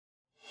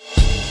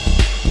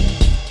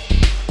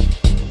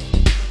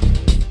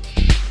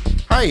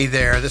Hi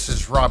there, this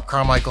is Rob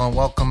Carmichael, and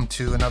welcome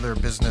to another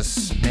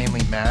Business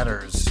Mainly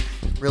Matters.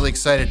 Really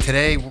excited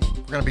today. We're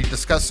going to be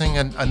discussing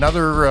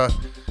another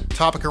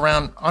topic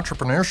around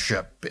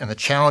entrepreneurship and the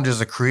challenges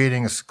of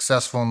creating a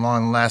successful and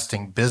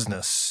long-lasting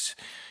business.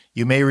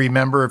 You may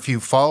remember, if you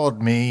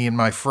followed me in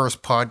my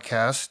first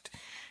podcast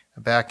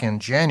back in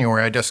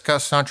January, I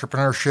discussed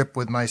entrepreneurship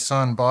with my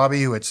son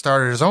Bobby, who had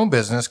started his own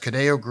business,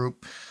 Cadeo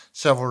Group,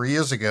 several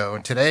years ago.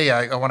 And today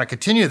I want to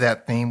continue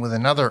that theme with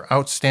another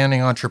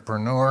outstanding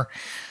entrepreneur,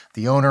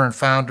 the owner and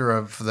founder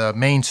of the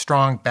Maine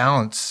Strong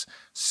Balance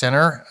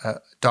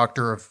Center,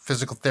 Doctor of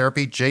Physical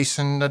Therapy,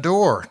 Jason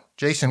Nador.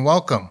 Jason,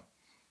 welcome.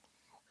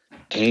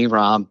 Hey,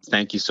 Rob.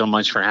 Thank you so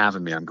much for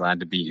having me. I'm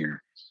glad to be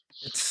here.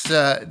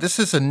 This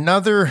is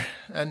another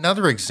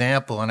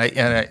example, and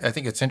I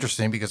think it's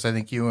interesting because I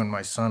think you and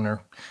my son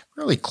are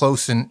really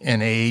close in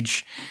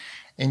age.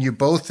 And you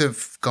both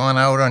have gone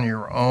out on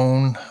your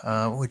own,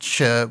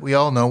 which we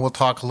all know. We'll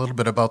talk a little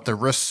bit about the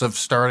risks of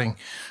starting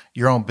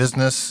your own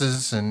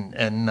businesses and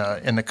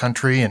in the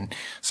country and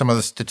some of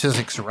the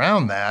statistics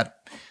around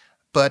that.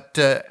 But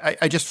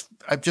I'm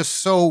just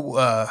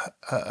so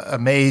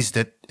amazed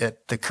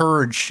at the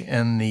courage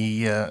and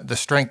the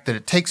strength that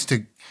it takes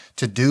to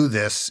do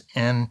this.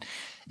 And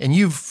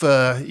you've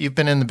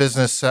been in the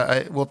business.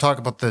 We'll talk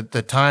about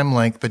the time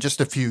length, but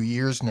just a few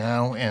years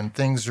now, and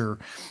things are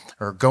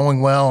going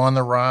well, on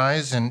the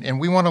rise. And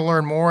we want to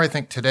learn more, I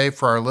think, today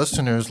for our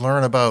listeners,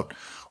 learn about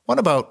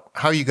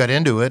how you got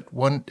into it,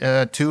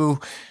 two,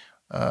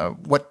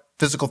 what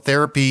physical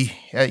therapy,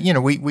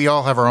 we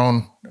all have our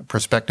own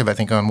perspective, I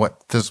think, on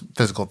what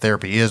physical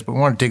therapy is, but we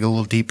want to dig a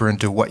little deeper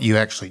into what you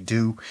actually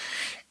do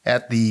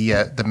at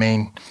the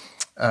Maine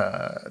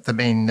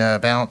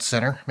Balance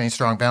Center, Maine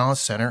Strong Balance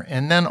Center,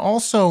 and then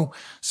also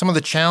some of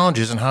the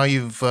challenges and how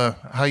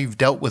you've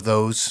dealt with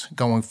those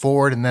going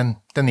forward, and then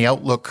the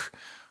outlook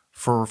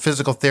for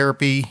physical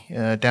therapy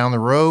down the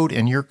road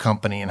in your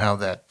company and how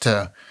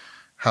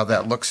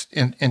that looks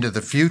into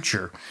the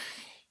future.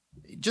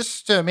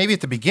 Just maybe at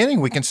the beginning,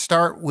 we can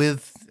start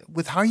with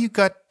how you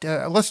got.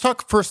 Let's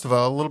talk first of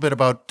all a little bit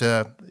about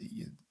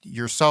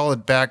your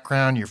solid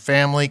background, your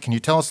family. Can you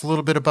tell us a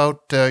little bit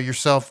about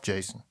yourself,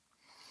 Jason?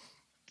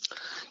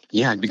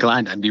 Yeah,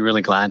 I'd be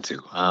really glad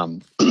to.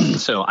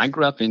 So I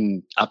grew up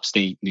in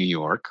upstate New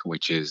York,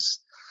 which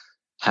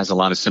has a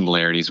lot of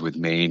similarities with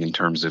Maine in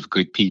terms of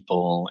good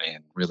people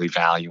and really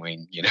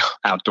valuing,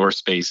 outdoor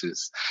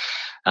spaces.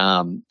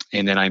 And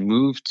then I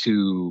moved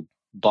to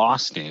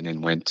Boston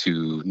and went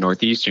to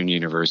Northeastern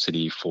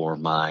University for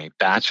my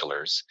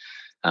bachelor's.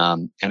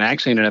 And I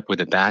actually ended up with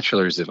a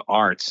bachelor's of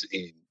arts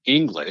in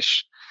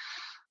English,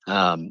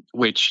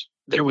 which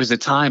there was a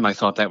time I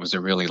thought that was a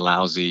really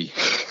lousy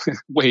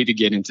way to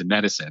get into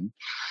medicine.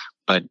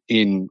 But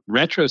in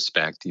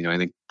retrospect, I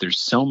think there's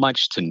so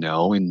much to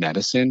know in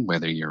medicine,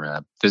 whether you're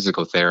a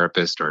physical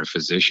therapist or a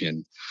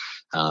physician,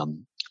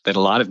 that a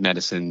lot of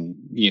medicine,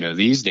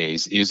 these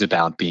days is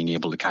about being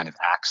able to kind of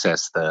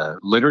access the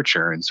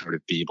literature and sort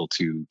of be able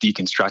to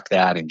deconstruct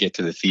that and get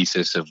to the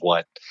thesis of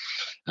what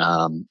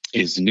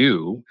is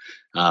new,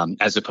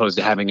 as opposed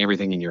to having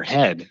everything in your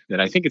head.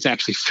 That I think it's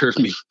actually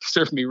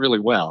served me really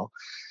well.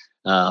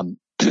 And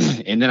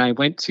then I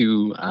went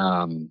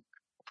to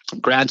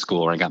grad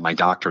school where I got my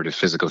doctorate of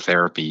physical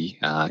therapy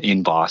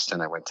in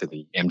Boston. I went to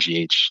the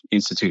MGH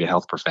Institute of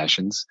Health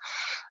Professions,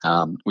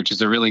 which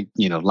is a really,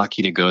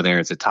 lucky to go there.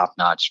 It's a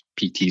top-notch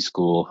PT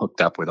school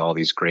hooked up with all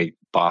these great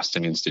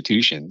Boston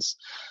institutions.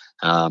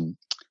 And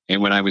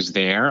when I was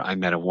there, I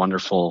met a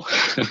wonderful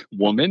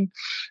woman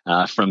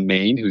from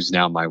Maine who's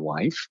now my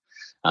wife.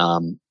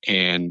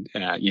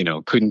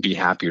 Couldn't be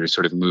happier to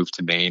sort of move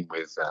to Maine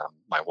with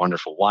my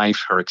wonderful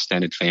wife, her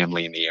extended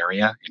family in the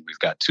area. And we've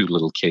got two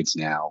little kids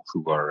now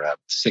who are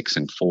 6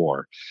 and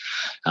 4.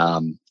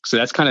 So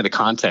that's kind of the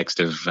context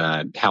of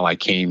how I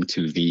came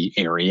to the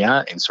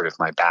area and sort of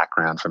my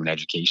background from an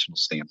educational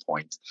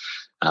standpoint.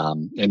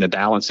 And the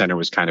Balance Center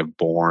was kind of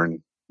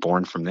born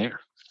from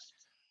there.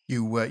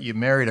 You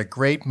married a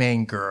great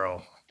Maine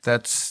girl.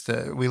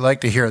 We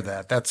like to hear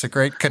that. That's a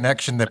great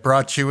connection that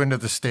brought you into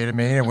the state of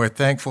Maine, and we're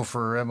thankful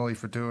for Emily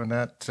for doing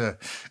that,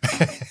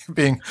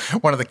 being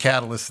one of the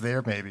catalysts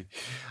there, maybe.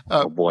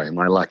 Oh boy, am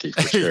I lucky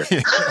for sure.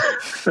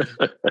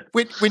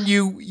 When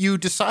you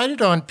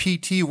decided on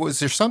PT, was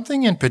there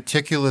something in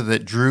particular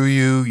that drew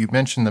you? You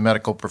mentioned the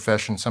medical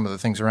profession, some of the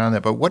things around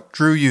that, but what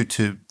drew you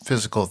to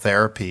physical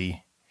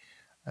therapy?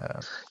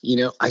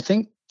 I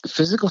think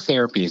physical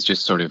therapy is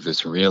just sort of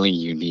this really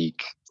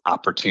unique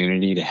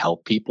opportunity to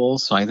help people.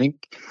 So I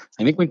think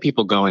when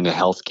people go into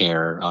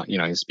healthcare,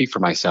 I speak for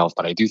myself,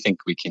 but I do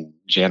think we can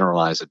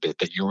generalize a bit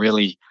that you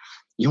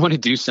want to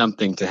do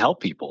something to help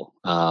people.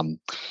 And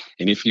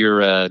if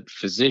you're a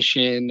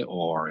physician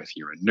or if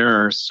you're a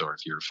nurse or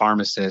if you're a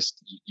pharmacist,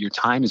 your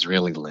time is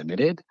really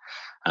limited.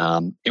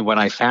 And what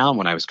I found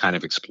when I was kind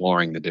of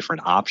exploring the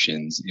different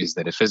options is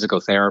that a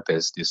physical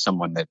therapist is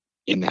someone that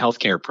in the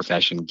healthcare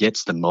profession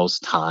gets the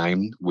most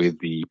time with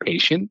the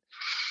patient.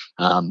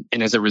 And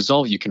as a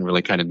result, you can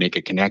really kind of make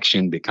a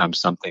connection, become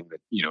something that,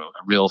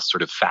 a real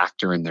sort of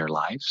factor in their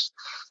lives.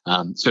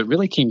 So it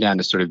really came down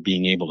to sort of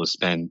being able to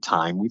spend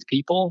time with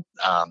people.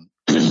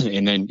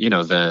 And then,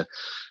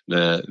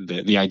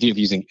 the idea of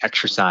using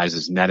exercise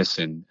as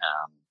medicine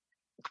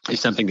is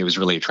something that was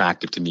really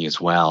attractive to me as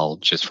well,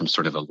 just from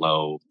sort of a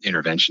low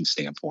intervention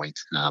standpoint,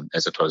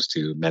 as opposed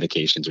to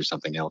medications or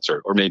something else,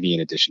 or maybe in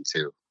addition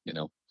to.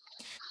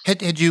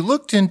 Had you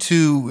looked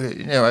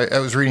into, I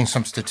was reading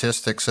some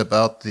statistics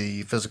about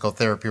the physical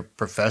therapy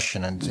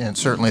profession, and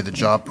certainly the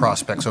job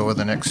prospects over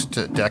the next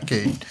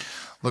decade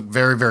look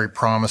very, very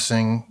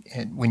promising.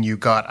 And when you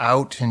got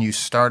out and you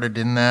started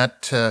in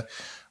that,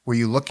 were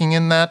you looking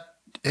in that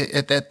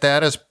at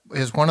that as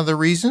one of the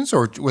reasons,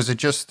 or was it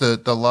just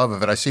the love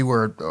of it? I see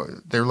where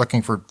they're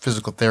looking for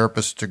physical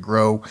therapists to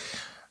grow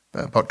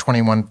about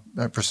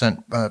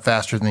 21%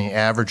 faster than the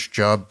average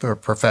job or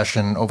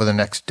profession over the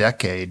next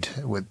decade,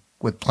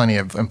 with plenty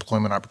of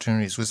employment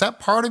opportunities. Was that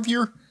part of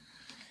your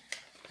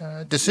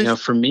decision?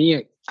 For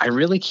me, I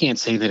really can't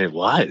say that it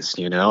was.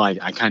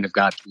 I kind of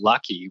got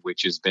lucky,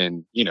 which has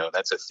been,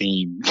 that's a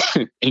theme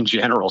in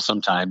general.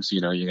 Sometimes,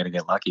 you got to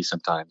get lucky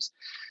sometimes.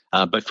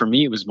 But for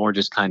me, it was more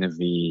just kind of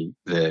the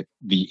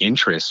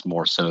interest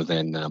more so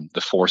than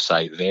the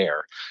foresight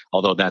there.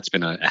 Although that's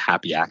been a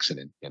happy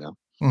accident.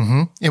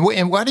 Mm-hmm.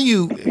 And why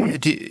do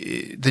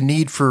the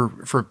need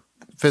for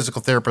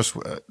physical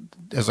therapists,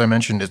 as I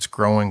mentioned, it's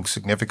growing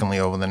significantly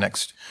over the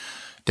next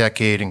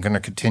decade and going to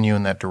continue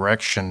in that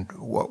direction.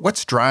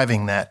 What's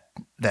driving that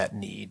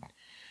need?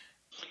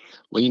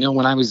 Well,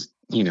 when I was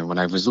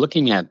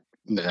looking at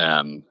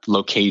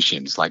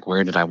locations, like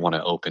where did I want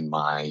to open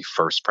my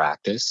first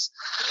practice?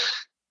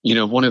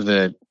 One of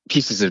the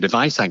pieces of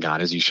advice I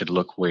got is you should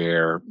look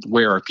where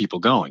are people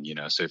going?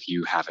 So if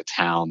you have a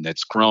town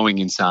that's growing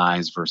in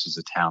size versus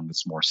a town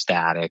that's more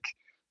static,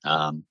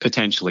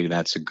 potentially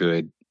that's a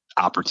good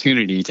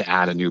opportunity to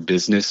add a new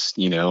business,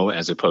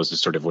 as opposed to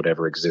sort of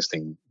whatever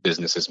existing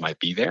businesses might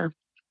be there.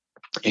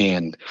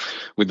 And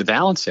with the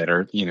Balance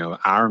Center,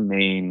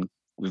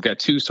 we've got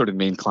two sort of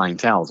main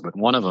clienteles, but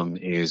one of them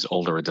is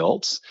older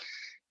adults.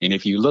 And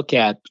if you look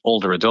at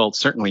older adults,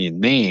 certainly in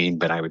Maine,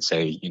 but I would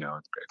say,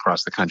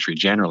 across the country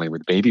generally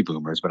with baby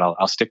boomers, but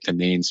I'll stick to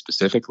Maine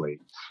specifically.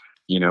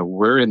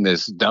 We're in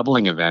this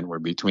doubling event where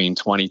between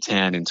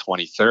 2010 and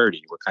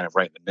 2030, we're kind of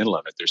right in the middle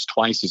of it. There's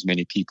twice as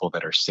many people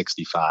that are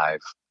 65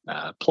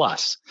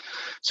 plus.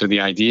 So the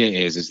idea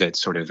is that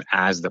sort of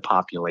as the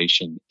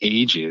population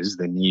ages,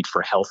 the need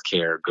for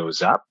healthcare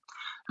goes up.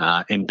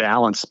 And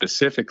Balance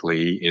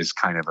specifically is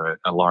kind of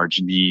a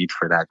large need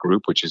for that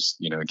group, which is,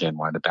 again,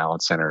 why the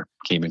Balance Center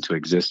came into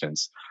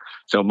existence.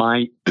 So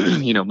my,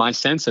 my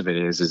sense of it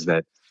is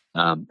that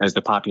as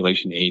the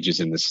population ages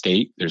in the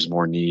state, there's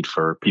more need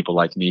for people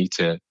like me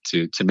to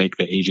make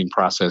the aging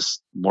process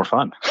more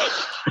fun.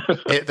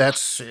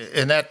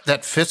 that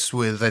fits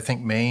with, I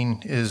think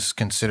Maine is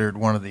considered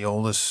one of the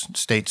oldest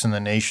states in the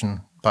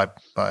nation by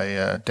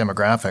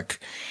demographic,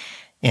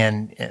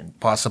 and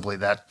possibly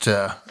that.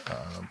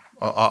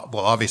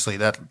 Obviously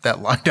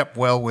that lined up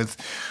well with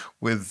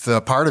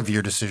part of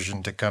your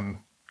decision to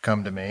come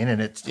to Maine,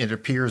 and it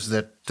appears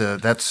that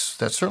that's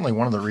certainly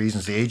one of the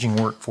reasons the aging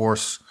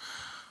workforce,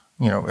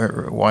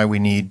 why we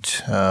need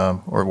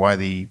or why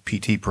the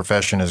PT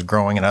profession is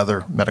growing, and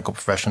other medical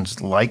professions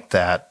like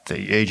that.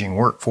 The aging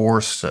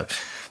workforce,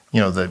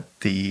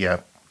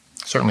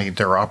 certainly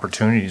there are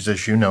opportunities,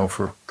 as you know,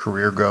 for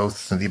career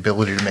growth and the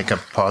ability to make a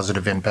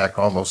positive impact.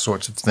 All those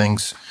sorts of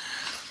things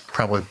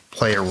probably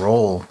play a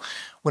role.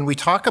 When we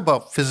talk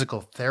about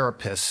physical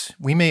therapists,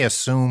 we may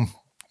assume,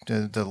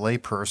 the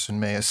layperson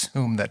may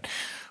assume that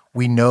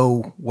we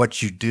know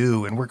what you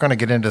do, and we're going to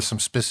get into some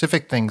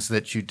specific things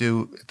that you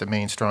do at the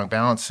Maine Strong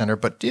Balance Center.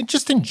 But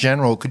just in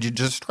general, could you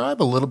describe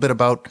a little bit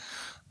about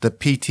the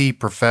PT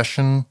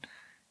profession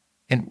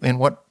and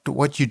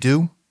what you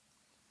do?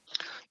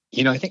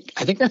 I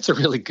think that's a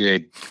really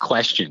good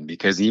question,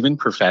 because even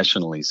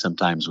professionally,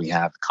 sometimes we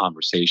have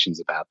conversations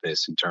about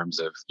this in terms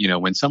of,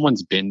 when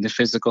someone's been to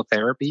physical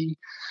therapy,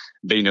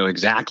 they know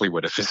exactly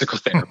what a physical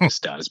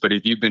therapist does. But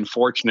if you've been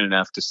fortunate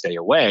enough to stay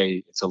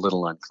away, it's a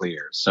little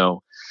unclear.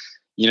 So,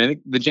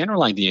 the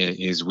general idea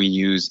is we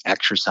use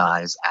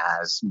exercise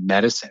as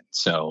medicine.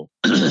 So,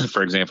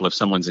 for example, if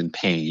someone's in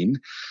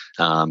pain,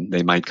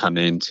 they might come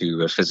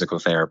into a physical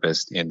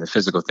therapist, and the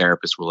physical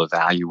therapist will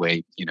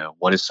evaluate,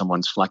 what does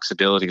someone's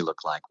flexibility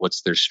look like?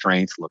 What's their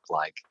strength look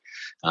like?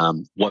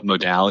 What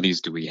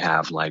modalities do we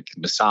have, like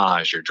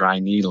massage or dry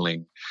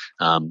needling,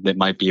 that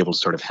might be able to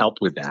sort of help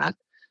with that?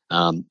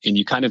 And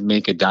you kind of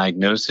make a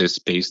diagnosis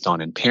based on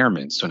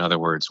impairments. So in other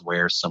words,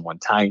 where's someone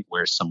tight?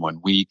 Where's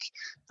someone weak?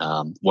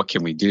 What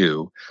can we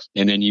do?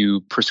 And then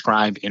you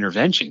prescribe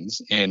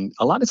interventions. And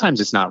a lot of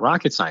times it's not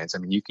rocket science. I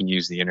mean, you can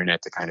use the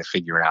internet to kind of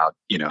figure out,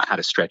 how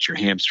to stretch your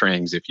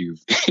hamstrings if you've,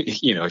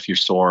 if you're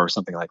sore or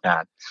something like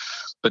that.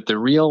 But the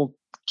real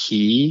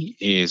key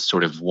is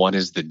sort of what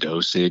is the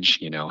dosage?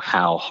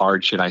 How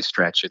hard should I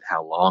stretch it?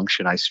 How long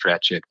should I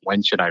stretch it?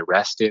 When should I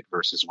rest it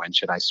versus when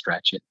should I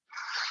stretch it?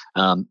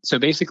 So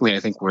basically, I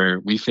think where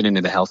we fit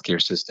into the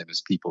healthcare system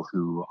is people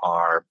who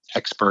are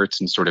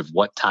experts in sort of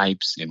what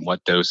types and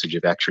what dosage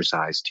of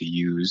exercise to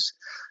use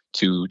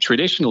to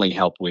traditionally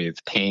help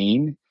with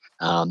pain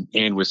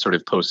and with sort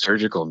of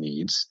post-surgical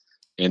needs.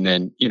 And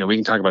then, we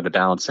can talk about the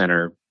Balance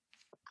Center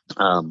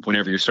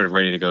whenever you're sort of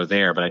ready to go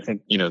there. But I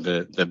think,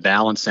 the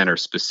Balance Center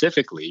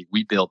specifically,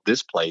 we built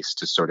this place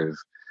to sort of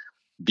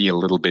be a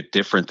little bit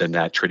different than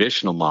that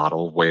traditional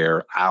model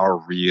where our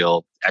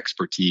real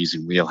expertise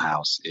and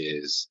wheelhouse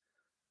is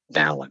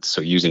balance. So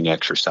using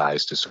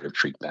exercise to sort of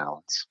treat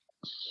balance.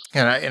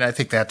 And I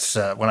think that's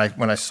when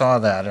I saw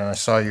that and I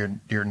saw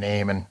your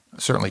name and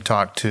certainly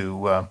talked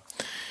to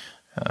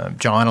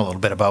John a little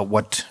bit about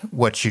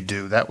what you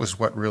do. That was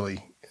what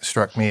really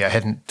struck me. I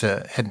hadn't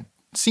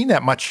seen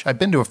that much. I've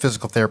been to a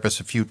physical therapist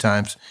a few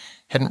times,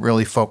 hadn't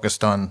really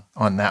focused on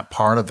that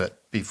part of it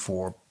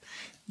before.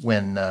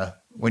 When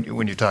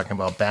you're talking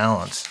about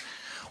balance,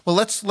 well,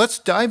 let's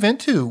dive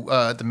into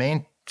the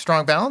Maine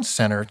Strong Balance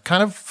Center.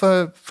 Kind of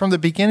from the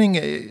beginning.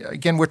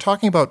 Again, we're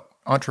talking about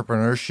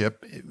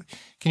entrepreneurship.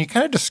 Can you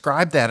kind of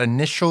describe that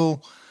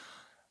initial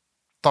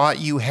thought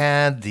you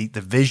had, the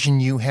vision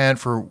you had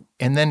for,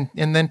 and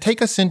then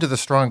take us into the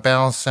Strong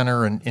Balance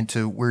Center and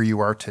into where you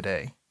are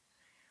today?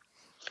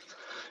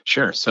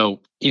 Sure.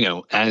 So,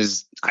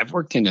 as I've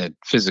worked in a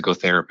physical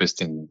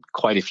therapist in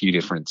quite a few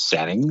different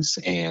settings,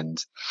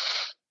 and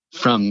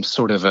from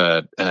sort of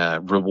a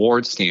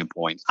reward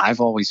standpoint,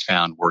 I've always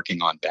found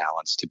working on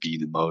balance to be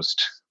the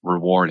most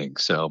rewarding.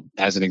 So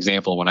as an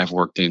example, when I've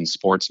worked in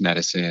sports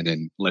medicine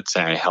and let's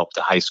say I helped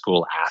a high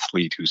school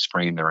athlete who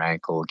sprained their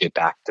ankle get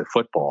back to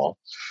football,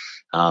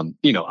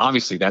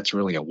 obviously that's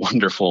really a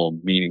wonderful,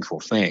 meaningful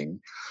thing.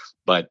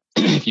 But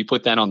if you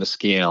put that on the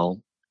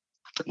scale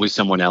with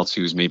someone else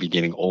who's maybe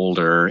getting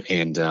older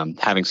and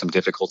having some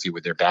difficulty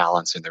with their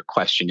balance and they're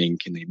questioning,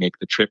 can they make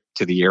the trip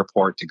to the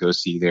airport to go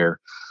see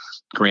their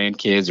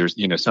grandkids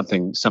or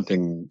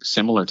something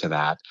similar to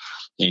that,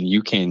 and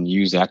you can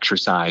use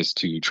exercise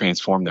to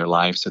transform their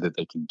life so that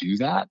they can do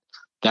that,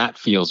 that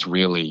feels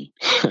really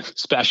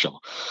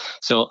special.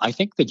 So I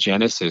think the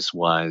genesis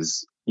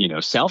was,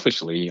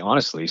 selfishly,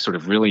 honestly, sort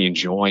of really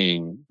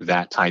enjoying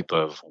that type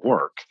of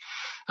work.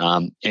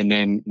 And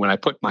then when I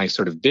put my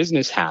sort of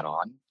business hat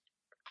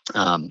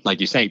on,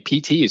 like you say,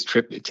 PT is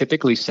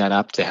typically set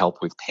up to help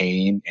with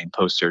pain and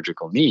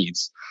post-surgical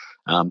needs.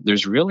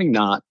 There's really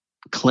not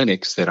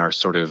clinics that are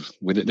sort of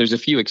there's a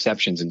few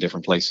exceptions in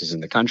different places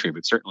in the country,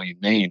 but certainly in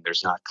Maine,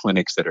 there's not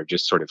clinics that are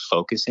just sort of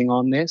focusing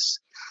on this.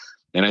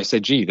 And I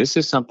said, gee, this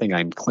is something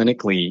I'm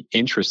clinically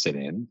interested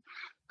in.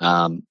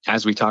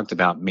 As we talked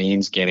about,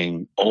 Maine's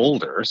getting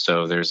older.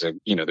 So there's a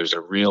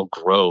real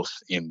growth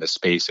in the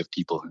space of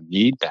people who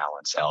need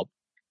balance help.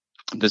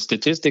 The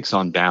statistics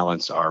on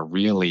balance are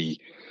really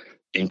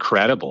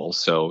incredible.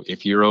 So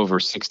if you're over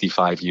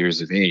 65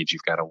 years of age,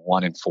 you've got a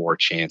 1 in 4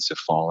 chance of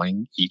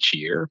falling each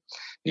year.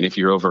 And if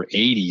you're over 80,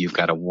 you've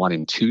got a 1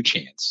 in 2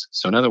 chance.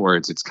 So in other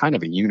words, it's kind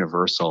of a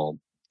universal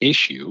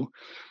issue.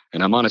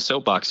 And I'm on a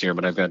soapbox here,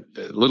 but I've got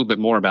a little bit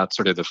more about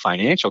sort of the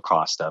financial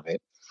cost of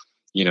it.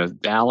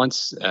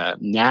 Balance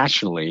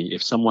nationally,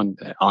 if someone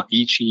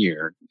each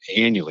year,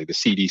 annually, the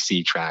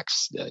CDC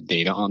tracks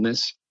data on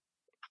this.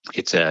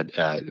 It's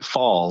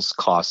falls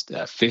cost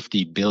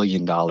 $50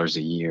 billion a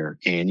year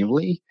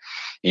annually.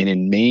 And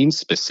in Maine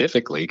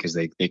specifically, because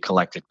they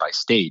collect it by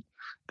state,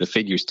 the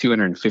figure is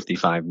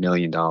 $255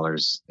 million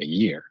a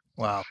year.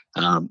 Wow.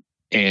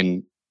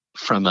 And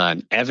from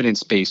an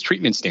evidence-based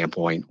treatment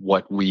standpoint,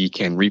 what we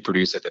can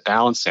reproduce at the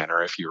Balance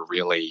Center, if you're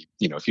really,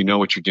 if you know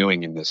what you're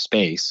doing in this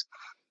space,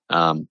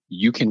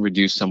 you can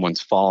reduce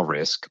someone's fall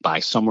risk by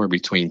somewhere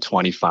between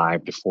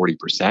 25 to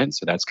 40%.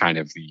 So that's kind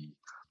of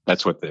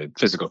that's what the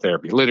physical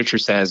therapy literature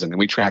says. And then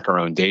we track our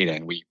own data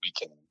and we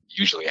can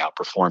usually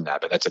outperform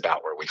that, but that's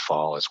about where we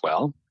fall as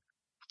well.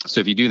 So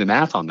if you do the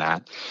math on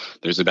that,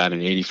 there's about an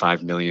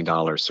 $85 million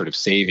sort of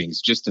savings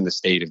just in the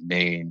state of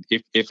Maine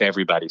if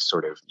everybody's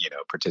sort of,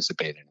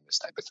 participated in this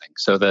type of thing.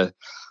 So the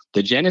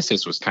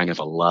genesis was kind of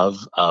a love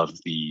of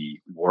the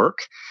work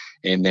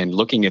and then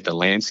looking at the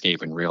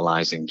landscape and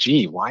realizing,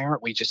 gee, why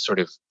aren't we just sort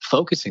of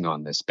focusing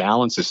on this?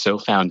 Balance is so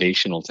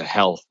foundational to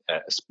health,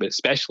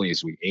 especially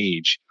as we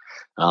age.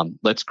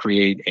 Let's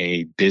create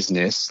a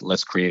business.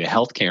 Let's create a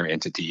healthcare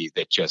entity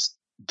that just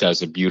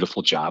does a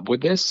beautiful job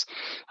with this.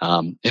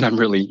 And I'm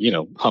really,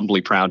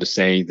 humbly proud to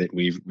say that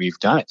we've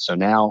done it. So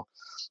now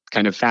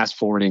kind of fast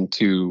forwarding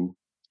to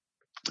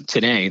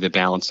today, the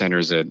Balance Center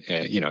is a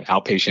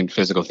outpatient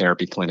physical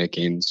therapy clinic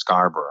in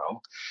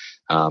Scarborough.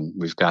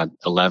 We've got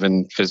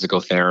 11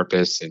 physical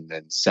therapists and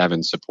then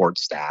 7 support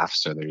staff.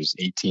 So there's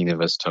 18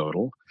 of us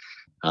total.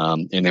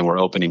 And then we're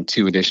opening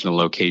 2 additional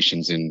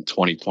locations in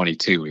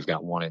 2022. We've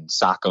got one in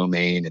Saco,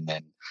 Maine, and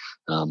then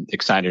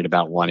excited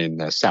about one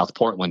in South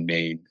Portland,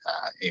 Maine,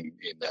 in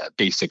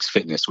Basics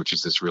Fitness, which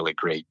is this really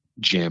great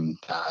gym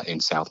in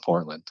South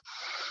Portland.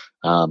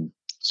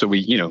 So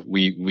we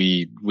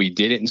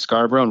did it in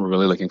Scarborough, and we're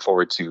really looking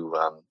forward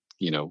to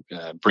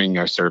bringing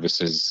our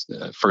services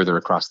further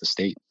across the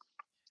state.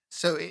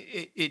 So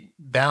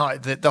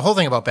the whole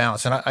thing about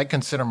balance, and I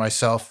consider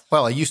myself,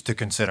 well, I used to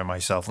consider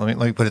myself, let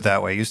me put it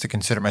that way. I used to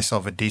consider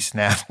myself a decent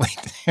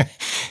athlete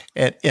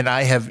and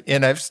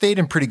I've stayed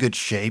in pretty good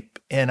shape.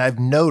 And I've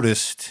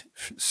noticed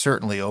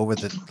certainly over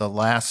the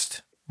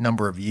last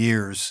number of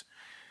years,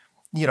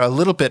 a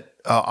little bit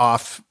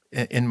off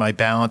in my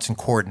balance and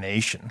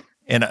coordination.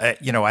 And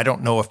I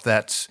don't know if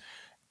that's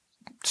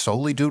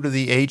solely due to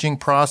the aging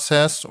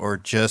process or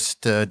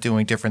just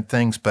doing different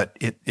things, but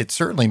it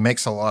certainly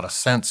makes a lot of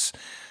sense.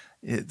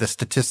 The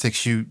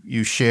statistics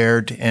you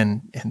shared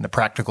and the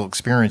practical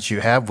experience you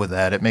have with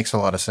that, it makes a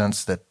lot of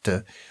sense that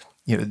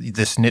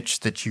this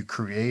niche that you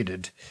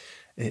created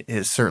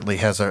it certainly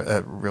has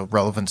a real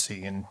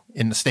relevancy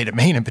in the state of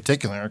Maine in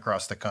particular and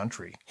across the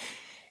country.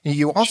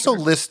 You also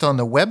list on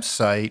the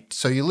website,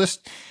 so you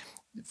list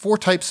 4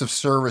 types of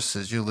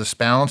services. You list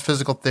balance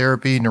physical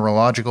therapy,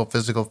 neurological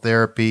physical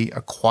therapy,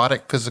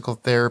 aquatic physical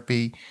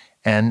therapy,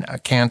 and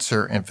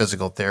cancer and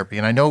physical therapy.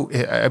 And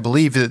I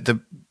believe that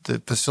the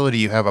facility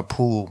you have a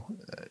pool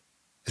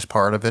is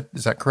part of it.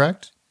 Is that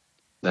correct?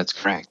 That's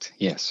correct.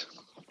 Yes.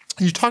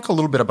 Can you talk a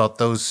little bit about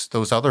those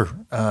other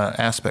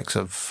aspects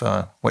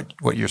of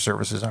what your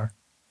services are?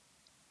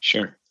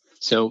 Sure.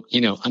 So,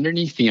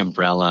 underneath the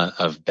umbrella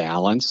of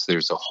balance,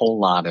 there's a whole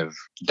lot of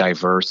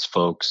diverse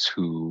folks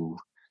whose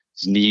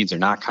needs are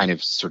not kind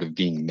of sort of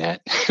being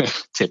met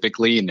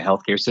typically in the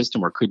healthcare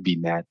system or could be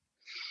met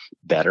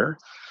better.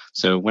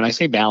 So when I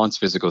say balance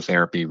physical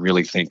therapy,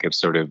 really think of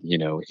sort of,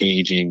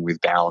 aging with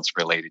balance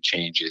related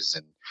changes.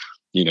 And,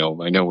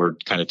 I know we're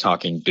kind of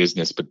talking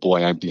business, but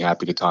boy, I'd be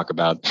happy to talk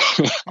about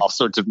all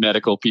sorts of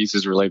medical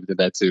pieces related to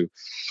that too.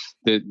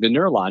 The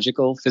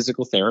neurological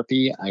physical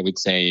therapy, I would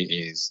say,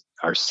 is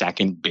our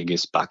second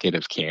biggest bucket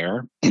of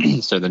care.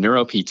 So the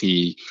neuro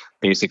PT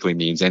basically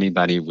means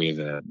anybody with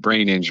a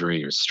brain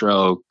injury or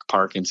stroke,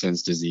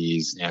 Parkinson's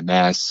disease,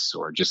 MS,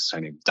 or just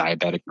kind of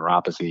diabetic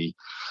neuropathy,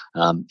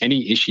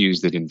 any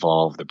issues that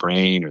involve the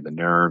brain or the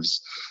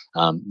nerves,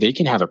 they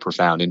can have a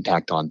profound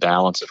impact on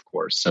balance, of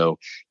course. So,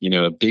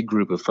 a big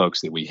group of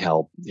folks that we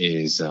help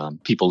is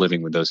people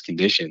living with those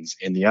conditions.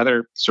 And the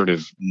other sort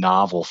of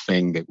novel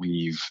thing that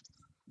we've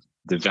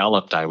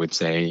developed, I would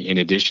say, in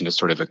addition to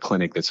sort of a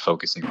clinic that's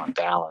focusing on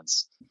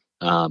balance,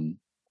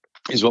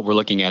 is what we're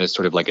looking at as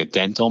sort of like a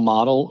dental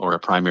model or a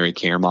primary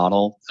care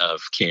model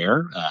of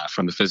care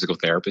from the physical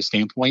therapist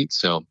standpoint.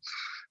 So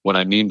what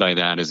I mean by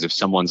that is if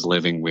someone's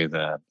living with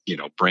a,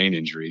 brain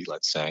injury,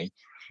 let's say,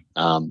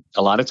 a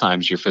lot of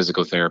times your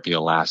physical therapy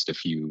will last a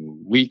few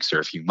weeks or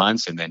a few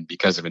months. And then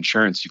because of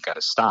insurance, you've got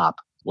to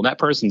stop. Well, that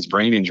person's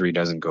brain injury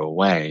doesn't go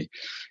away.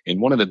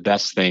 And one of the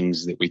best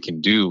things that we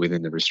can do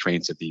within the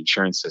restraints of the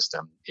insurance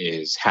system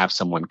is have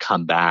someone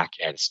come back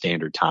at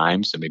standard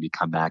time. So maybe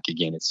come back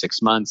again at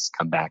 6 months,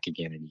 come back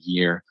again in a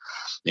year.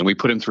 And we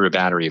put them through a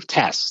battery of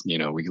tests.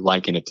 We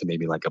liken it to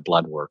maybe like a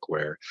blood work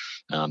where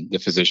the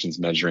physician's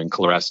measuring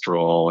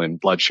cholesterol and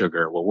blood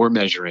sugar. Well, we're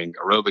measuring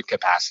aerobic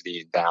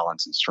capacity and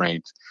balance and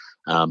strength.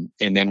 And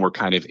then we're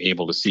kind of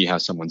able to see how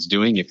someone's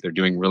doing. If they're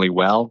doing really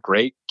well,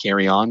 great,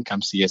 carry on,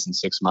 come see us in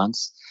 6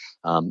 months.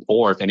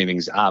 Or if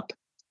anything's up,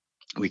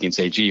 we can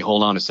say, gee,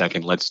 hold on a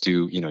second, let's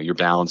do, your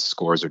balance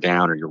scores are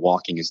down or your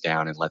walking is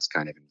down and let's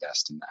kind of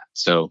invest in that.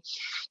 So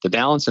the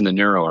balance and the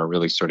neuro are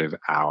really sort of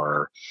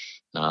our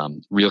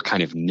real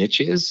kind of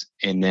niches.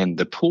 And then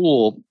the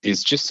pool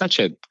is just such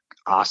a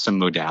awesome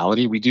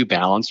modality. We do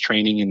balance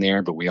training in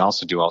there, but we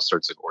also do all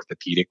sorts of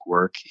orthopedic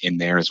work in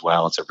there as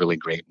well. It's a really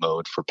great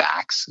mode for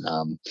backs.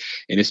 And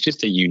it's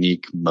just a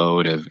unique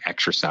mode of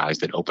exercise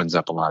that opens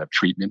up a lot of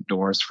treatment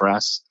doors for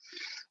us.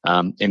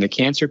 And the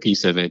cancer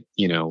piece of it,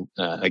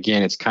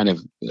 again, it's kind of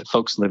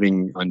folks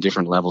living on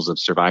different levels of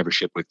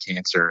survivorship with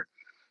cancer.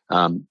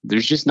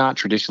 There's just not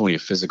traditionally a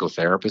physical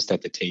therapist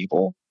at the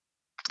table.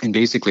 And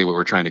basically what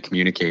we're trying to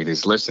communicate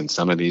is, listen,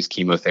 some of these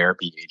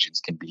chemotherapy agents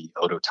can be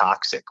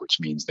ototoxic, which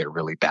means they're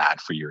really bad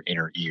for your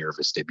inner ear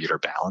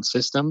vestibular balance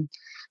system.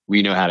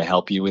 We know how to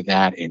help you with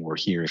that, and we're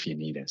here if you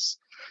need us.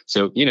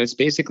 So, it's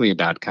basically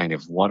about kind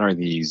of what are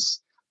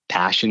these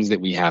passions that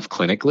we have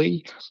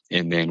clinically,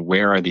 and then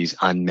where are these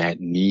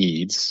unmet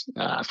needs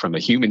from a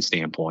human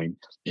standpoint,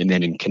 and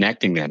then in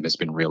connecting them has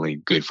been really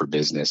good for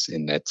business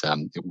in that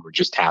we're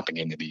just tapping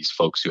into these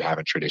folks who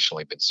haven't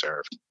traditionally been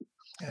served.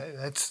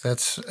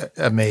 That's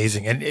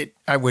amazing, and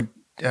I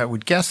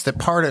would guess that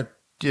part of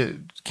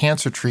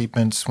cancer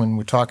treatments, when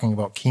we're talking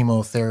about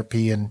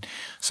chemotherapy and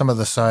some of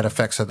the side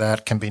effects of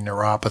that, can be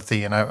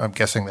neuropathy, and I'm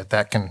guessing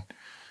that can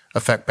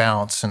affect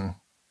balance and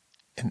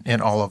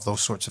all of those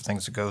sorts of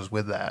things that goes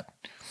with that.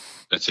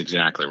 That's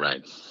exactly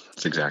right.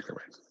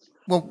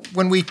 Well,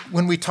 when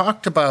we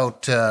talked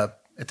about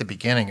at the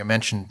beginning, I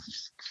mentioned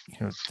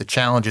the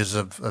challenges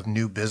of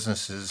new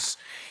businesses.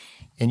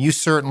 And you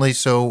certainly,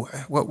 so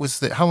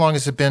how long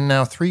has it been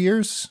now? 3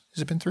 years?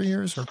 Has it been 3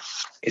 years? Or?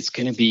 It's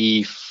going to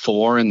be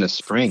 4 in the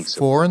spring. So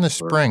 4 in the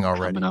spring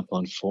already. Coming up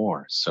on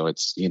 4. So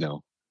it's,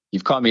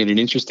 you've caught me at an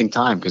interesting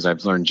time because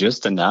I've learned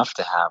just enough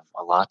to have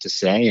a lot to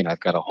say, and I've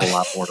got a whole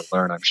lot more to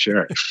learn, I'm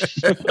sure.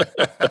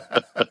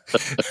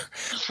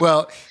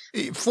 Well,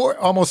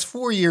 Almost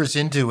 4 years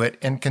into it,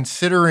 and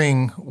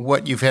considering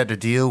what you've had to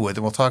deal with,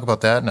 and we'll talk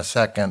about that in a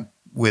second,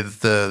 with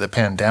the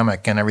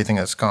pandemic and everything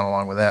that's gone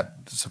along with that,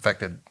 it's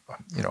affected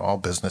all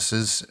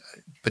businesses.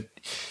 But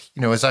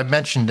as I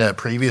mentioned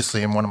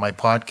previously in one of my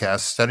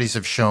podcasts, studies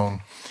have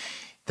shown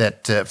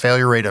that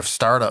failure rate of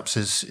startups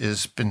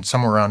is been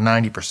somewhere around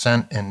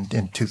 90%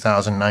 in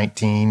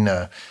 2019.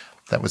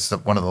 That was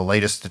one of the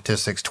latest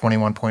statistics.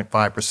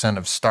 21.5%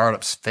 of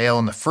startups fail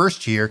in the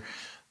first year,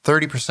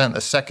 30% in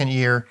the second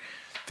year,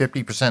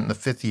 50% in the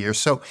fifth year.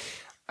 So,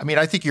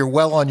 I think you're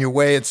well on your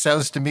way. It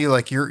sounds to me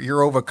like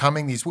you're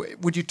overcoming these.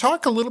 Would you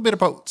talk a little bit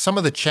about some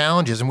of the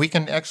challenges? And we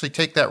can actually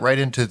take that right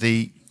into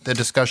the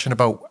discussion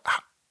about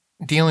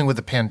dealing with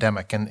the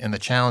pandemic and the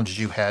challenges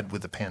you had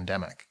with the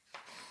pandemic.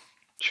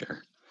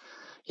 Sure.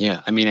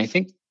 Yeah. I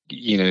think,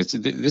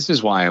 this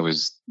is why I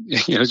was,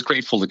 I was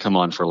grateful to come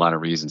on for a lot of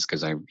reasons,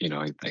 because I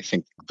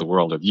think the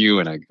world of you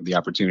and the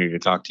opportunity to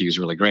talk to you is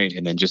really great.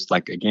 And then just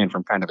like, again,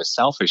 from kind of a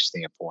selfish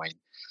standpoint,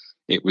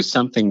 it was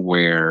something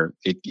where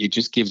it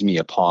just gives me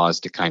a pause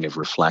to kind of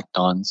reflect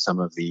on some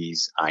of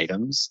these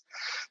items.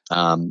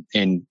 And,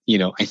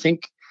 I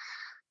think,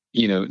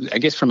 I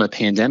guess from a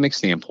pandemic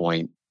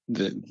standpoint,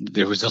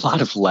 there was a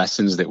lot of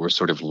lessons that were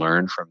sort of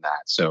learned from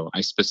that. So I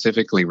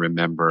specifically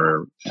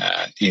remember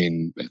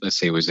let's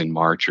say it was in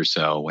March or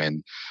so,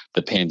 when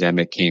the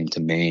pandemic came to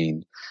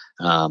Maine.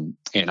 And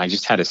I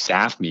just had a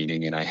staff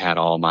meeting, and I had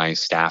all my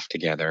staff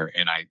together,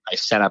 and I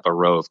set up a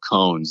row of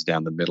cones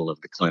down the middle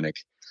of the clinic.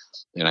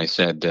 And I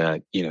said,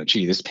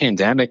 gee, this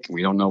pandemic,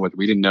 we didn't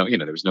know,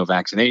 there was no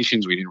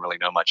vaccinations. We didn't really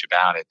know much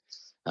about it.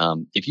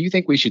 If you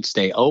think we should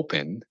stay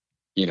open,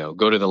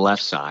 go to the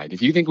left side.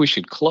 If you think we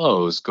should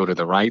close, go to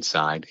the right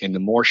side. And the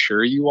more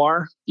sure you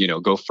are,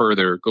 go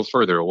further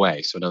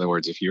away. So in other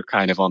words, if you're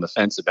kind of on the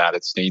fence about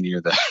it, stay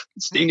near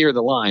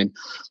the line.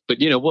 But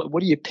what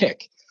do you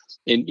pick?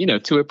 And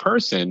to a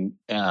person,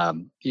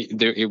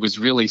 it was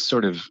really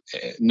sort of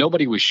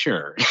nobody was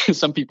sure.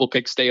 Some people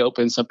pick stay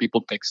open, some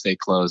people pick stay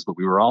closed, but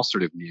we were all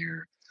sort of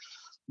near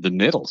the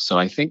middle. So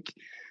I think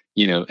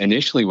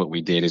initially what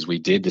we did is we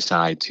did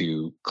decide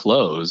to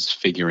close,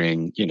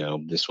 figuring,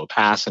 this will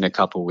pass in a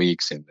couple of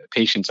weeks and the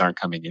patients aren't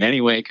coming in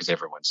anyway because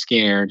everyone's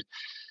scared.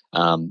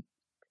 And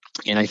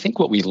I think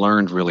what we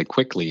learned really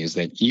quickly is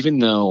that even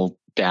though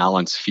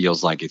balance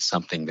feels like it's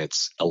something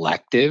that's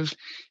elective,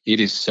 it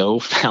is so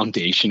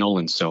foundational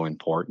and so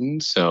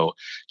important. So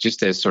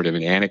just as sort of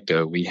an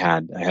anecdote,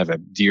 I have a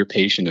dear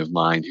patient of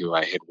mine who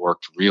I had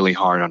worked really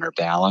hard on her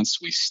balance.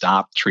 We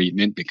stopped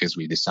treatment because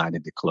we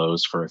decided to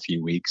close for a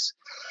few weeks.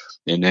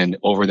 And then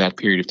over that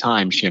period of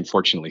time, she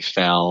unfortunately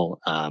fell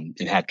and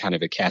had kind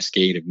of a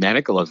cascade of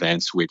medical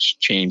events, which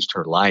changed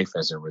her life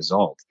as a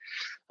result.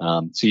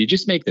 So you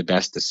just make the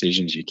best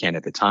decisions you can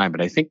at the time.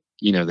 But I think,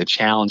 the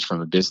challenge from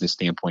a business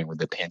standpoint with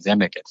the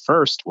pandemic at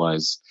first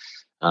was,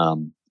 how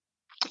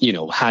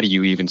do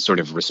you even sort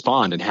of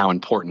respond, and how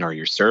important are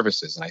your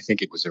services? And I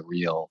think it was a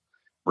real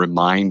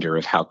reminder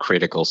of how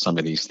critical some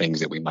of these things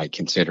that we might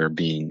consider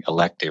being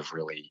elective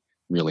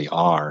really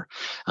are.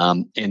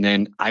 And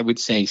then I would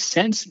say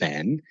since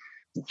then,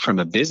 from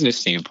a business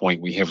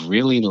standpoint, we have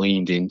really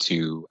leaned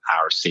into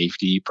our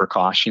safety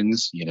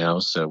precautions,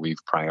 so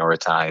we've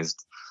prioritized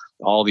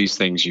all these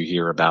things you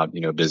hear about,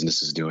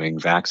 businesses doing,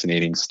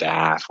 vaccinating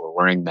staff, we're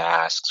wearing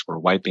masks, we're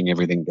wiping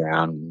everything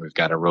down, we've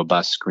got a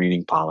robust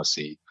screening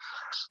policy.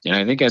 And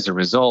I think as a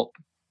result,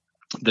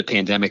 the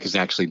pandemic has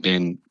actually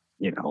been,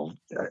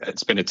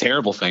 it's been a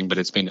terrible thing, but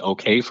it's been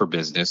okay for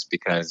business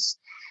because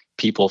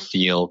people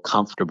feel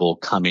comfortable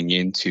coming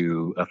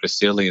into a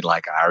facility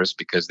like ours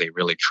because they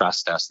really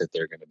trust us that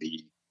they're going to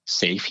be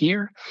safe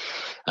here.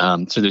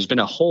 So there's been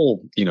a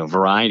whole,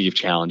 variety of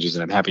challenges,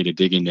 and I'm happy to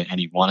dig into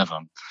any one of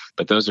them.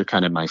 But those are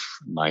kind of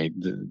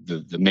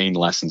the main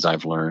lessons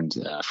I've learned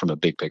from a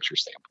big picture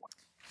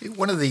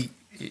standpoint.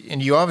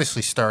 And you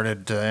obviously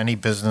started any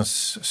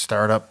business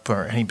startup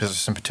or any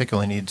business in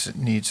particular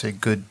needs a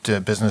good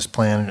business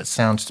plan. And it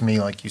sounds to me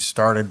like you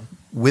started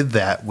with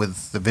that,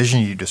 with the vision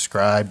you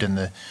described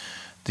and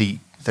the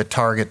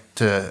target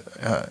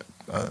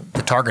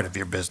of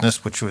your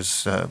business, which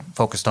was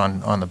focused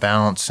on the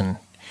balance and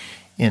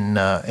in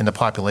the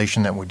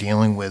population that we're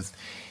dealing with.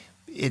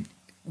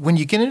 When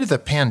you get into the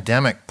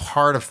pandemic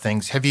part of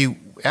things,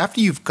 after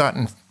you've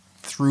gotten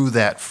through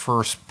that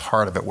first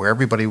part of it, where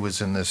everybody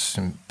was in this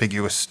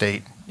ambiguous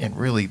state and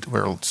really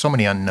there were so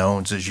many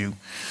unknowns, as you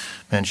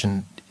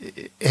mentioned,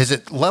 has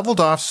it leveled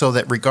off so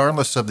that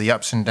regardless of the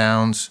ups and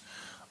downs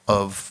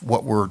of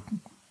what we're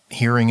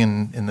hearing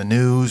in the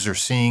news or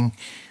seeing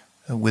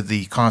with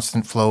the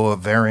constant flow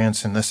of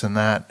variants and this and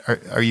that,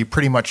 are you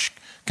pretty much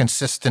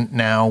consistent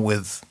now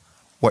with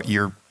what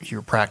your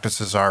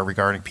practices are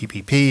regarding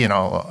PPP and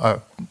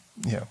all,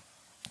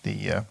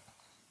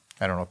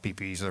 I don't know if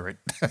PPP is the right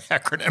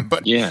acronym,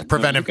 but yeah,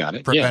 preventive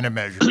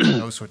measures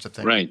and those sorts of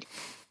things. Right.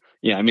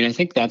 Yeah, I mean, I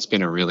think that's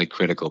been a really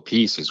critical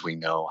piece is we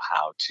know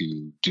how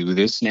to do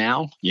this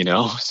now, you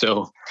know?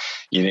 So,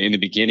 in the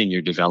beginning,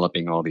 you're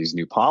developing all these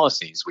new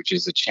policies, which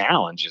is a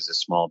challenge as a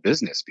small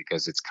business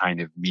because it's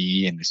kind of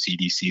me and the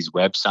CDC's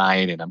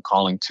website and I'm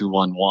calling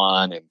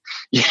 211 and,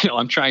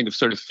 I'm trying to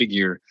sort of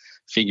figure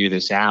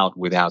this out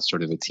without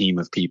sort of a team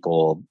of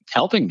people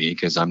helping me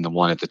because I'm the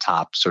one at the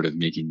top sort of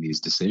making these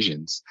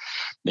decisions.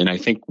 And I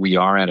think we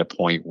are at a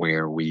point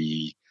where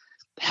we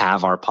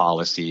have our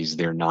policies.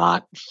 They're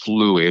not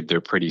fluid,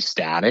 they're pretty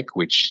static,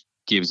 which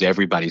gives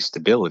everybody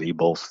stability,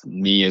 both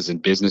me as a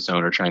business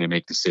owner trying to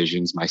make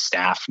decisions, my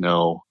staff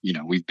know,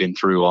 we've been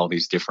through all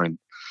these different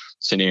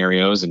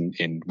scenarios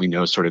and we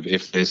know sort of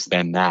if this,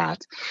 then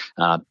that.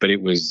 But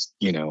it was,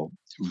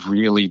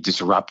 really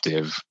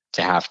disruptive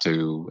to have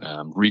to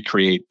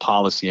recreate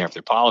policy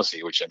after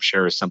policy, which I'm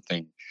sure is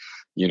something,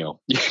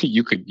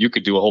 you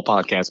could do a whole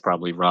podcast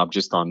probably, Rob,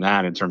 just on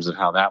that in terms of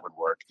how that would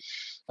work.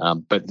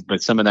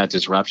 But some of that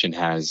disruption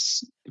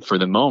has, for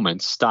the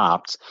moment,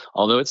 stopped.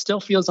 Although it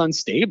still feels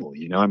unstable.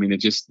 I mean,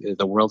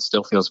 the world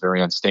still feels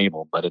very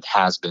unstable, but it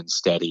has been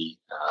steady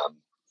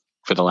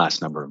for the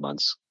last number of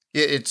months.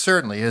 It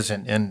certainly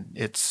isn't, and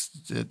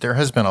there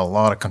has been a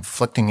lot of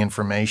conflicting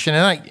information,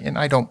 and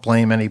I don't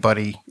blame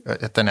anybody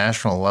at the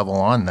national level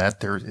on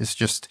that. It's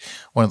just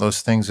one of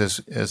those things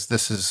as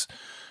this is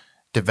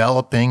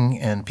developing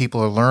and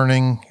people are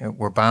learning,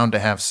 we're bound to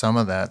have some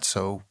of that.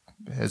 So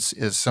as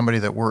somebody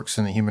that works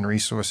in the human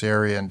resource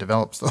area and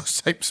develops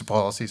those types of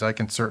policies, I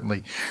can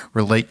certainly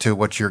relate to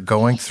what you're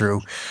going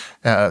through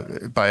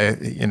by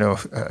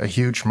a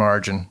huge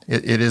margin.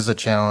 It is a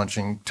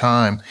challenging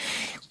time.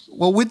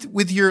 Well,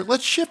 with your,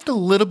 let's shift a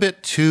little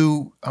bit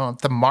to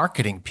the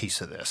marketing piece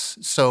of this.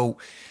 So,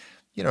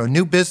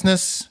 new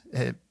business,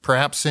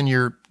 perhaps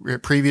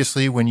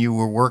previously when you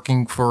were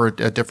working for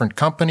a different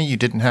company, you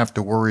didn't have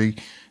to worry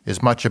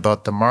as much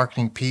about the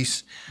marketing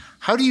piece.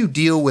 How do you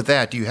deal with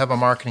that? Do you have a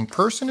marketing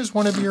person as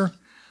one of your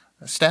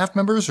staff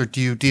members, or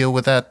do you deal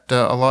with that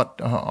a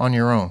lot on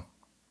your own?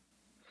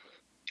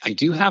 I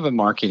do have a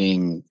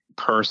marketing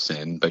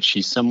person, but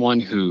she's someone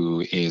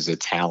who is a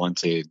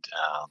talented,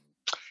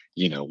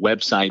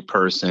 website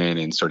person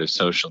and sort of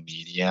social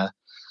media.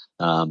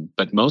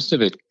 But most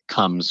of it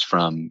comes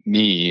from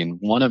me. And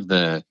one of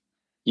the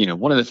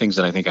things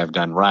that I think I've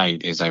done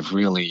right is I've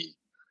really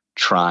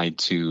tried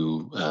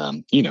to,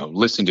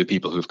 listen to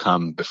people who've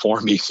come before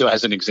me. So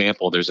as an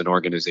example, there's an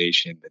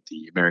organization that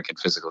the American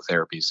Physical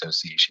Therapy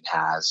Association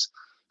has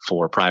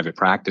for private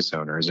practice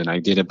owners. And I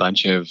did a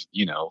bunch of,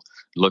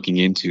 looking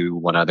into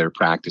what other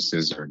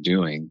practices are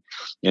doing.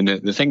 And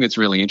the thing that's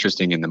really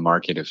interesting in the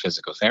market of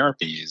physical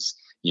therapy is,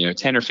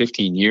 10 or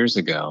 15 years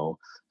ago,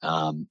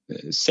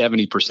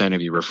 70%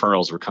 of your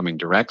referrals were coming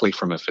directly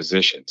from a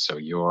physician. So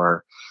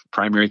your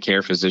primary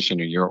care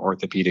physician or your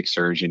orthopedic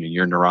surgeon or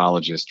your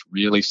neurologist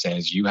really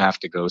says you have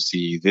to go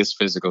see this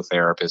physical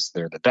therapist.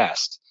 They're the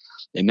best.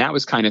 And that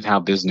was kind of how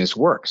business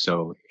worked.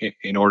 So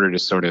in order to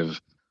sort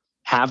of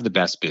have the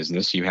best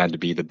business, you had to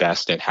be the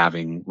best at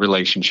having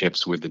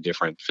relationships with the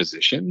different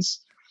physicians.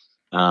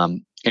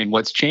 And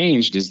what's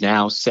changed is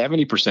now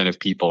 70% of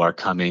people are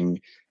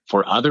coming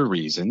for other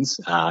reasons,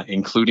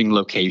 including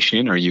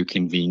location. Are you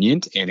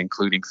convenient? And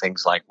including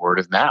things like word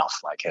of mouth,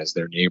 like has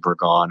their neighbor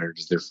gone or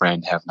does their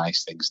friend have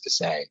nice things to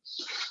say?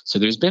 So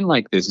there's been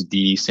like this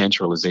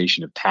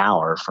decentralization of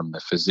power from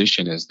the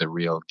physician as the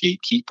real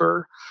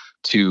gatekeeper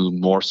to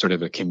more sort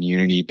of a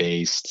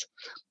community-based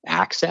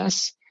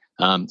access.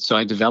 So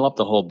I developed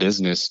the whole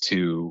business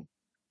to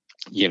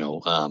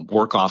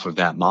work off of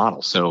that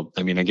model. So,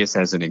 I mean, I guess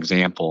as an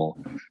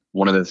example,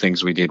 one of the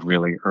things we did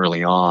really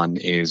early on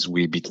is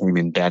we became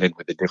embedded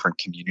with the different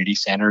community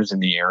centers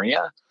in the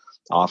area,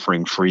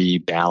 offering free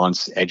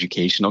balance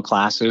educational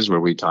classes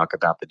where we talk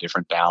about the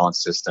different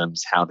balance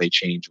systems, how they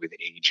change with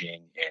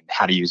aging, and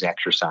how to use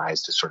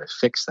exercise to sort of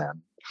fix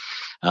them.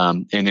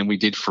 And then we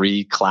did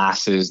free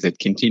classes that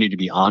continue to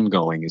be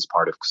ongoing as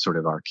part of sort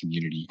of our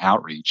community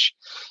outreach.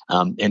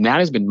 And that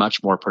has been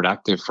much more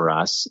productive for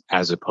us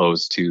as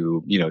opposed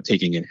to,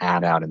 taking an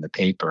ad out in the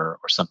paper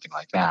or something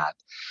like that.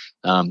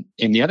 And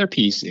the other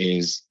piece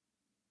is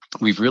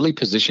we've really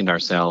positioned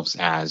ourselves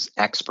as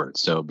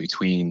experts. So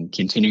between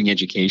continuing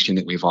education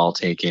that we've all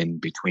taken,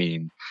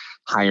 between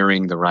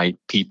hiring the right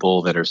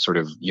people that are sort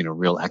of,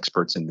 real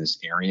experts in this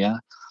area,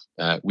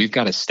 we've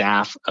got a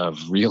staff of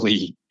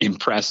really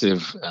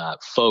impressive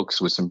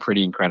folks with some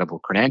pretty incredible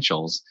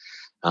credentials.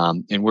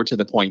 And we're to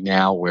the point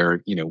now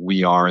where,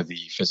 we are the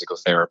physical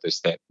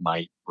therapist that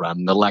might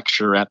run the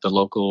lecture at the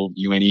local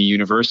UNE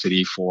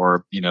university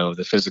for,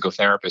 the physical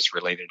therapist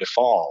related to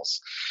falls.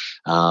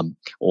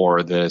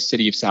 Or the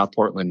city of South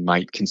Portland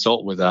might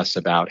consult with us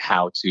about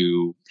how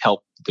to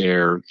help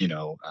their,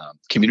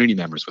 community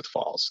members with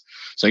falls.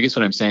 So I guess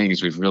what I'm saying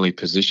is we've really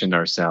positioned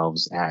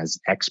ourselves as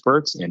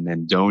experts and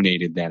then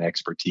donated that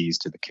expertise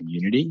to the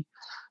community.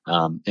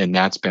 And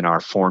that's been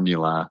our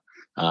formula,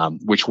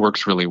 which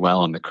works really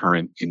well in the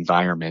current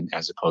environment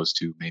as opposed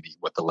to maybe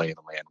what the lay of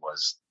the land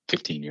was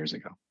 15 years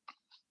ago.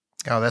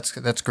 Oh,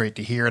 that's great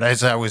to hear. And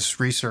as I was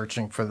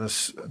researching for the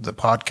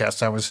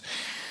podcast, I was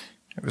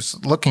I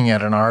was looking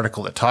at an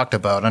article that talked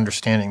about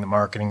understanding the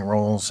marketing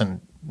roles,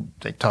 and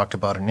they talked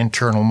about an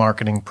internal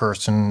marketing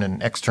person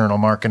and external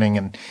marketing.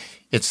 And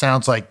it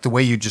sounds like the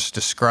way you just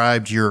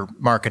described your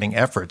marketing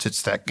efforts,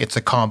 it's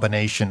a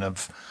combination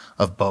of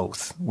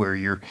both, where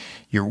you're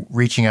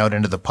reaching out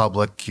into the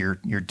public, you're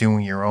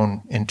doing your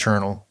own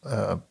internal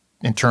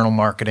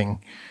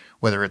marketing.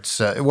 Whether it's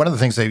one of the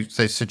things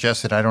they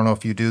suggested, I don't know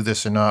if you do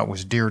this or not,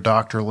 was Dear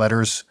Doctor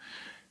letters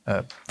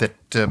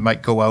that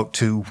might go out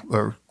to,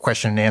 or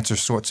question and answer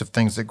sorts of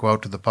things that go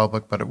out to the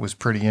public. But it was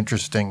pretty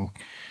interesting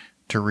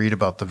to read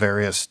about the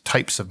various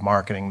types of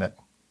marketing that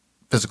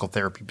physical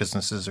therapy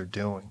businesses are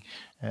doing.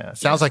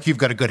 Sounds like you've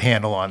got a good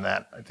handle on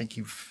that. I think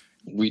you've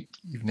nailed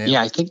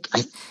it.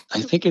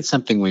 I think it's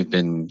something we've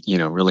been,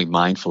 really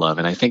mindful of.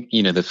 And I think,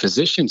 the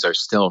physicians are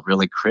still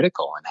really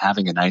critical, and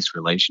having a nice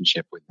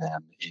relationship with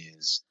them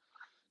is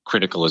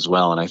critical as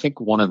well. And I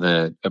think one of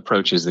the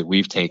approaches that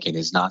we've taken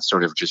is not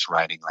sort of just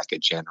writing like a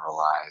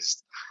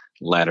generalized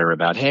letter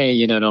about,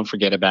 hey, don't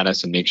forget about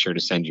us and make sure to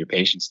send your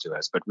patients to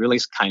us, but really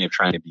kind of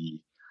trying to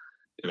be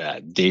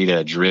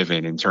data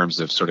driven in terms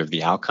of sort of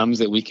the outcomes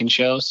that we can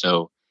show.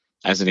 So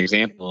as an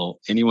example,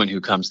 anyone who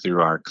comes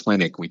through our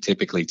clinic, we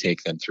typically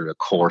take them through a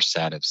core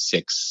set of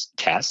 6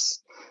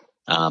 tests.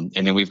 And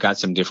then we've got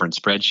some different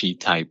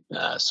spreadsheet type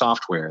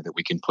software that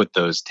we can put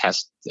those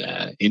tests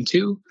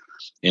into.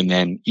 And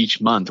then each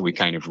month we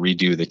kind of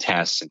redo the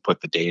tests and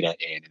put the data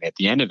in. And at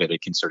the end of it,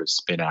 it can sort of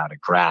spit out a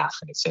graph,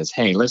 and it says,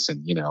 hey,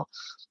 listen,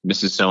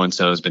 Mrs.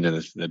 So-and-so has been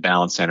to the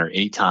Balance Center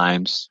 8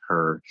 times.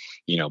 Her,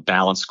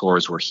 balance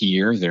scores were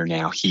here. They're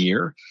now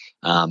here.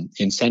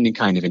 And sending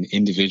kind of an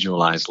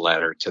individualized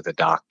letter to the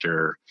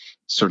doctor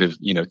sort of,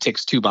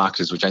 ticks 2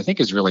 boxes, which I think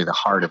is really the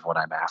heart of what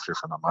I'm after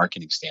from a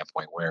marketing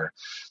standpoint, where,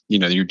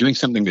 you're doing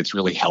something that's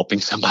really helping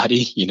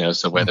somebody,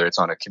 so whether it's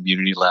on a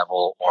community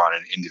level or on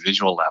an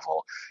individual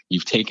level,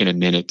 you've taken a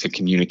minute to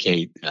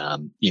communicate,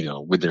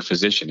 with their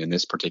physician in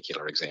this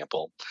particular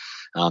example.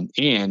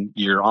 And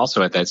you're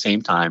also at that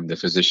same time, the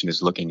physician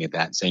is looking at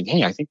that and saying,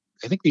 hey, I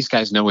think these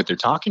guys know what they're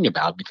talking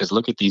about, because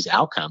look at these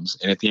outcomes.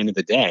 And at the end of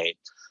the day,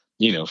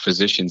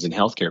 physicians and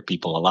healthcare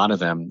people, a lot of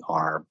them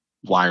are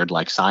wired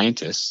like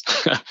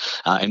scientists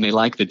and they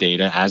like the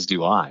data, as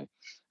do I.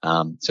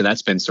 So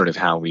that's been sort of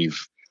how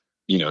we've,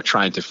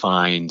 tried to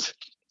find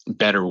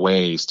better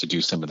ways to do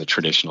some of the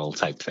traditional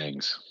type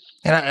things.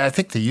 And I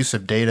think the use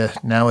of data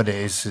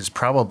nowadays is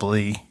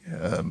probably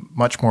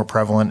much more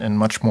prevalent and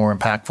much more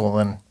impactful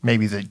than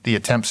maybe the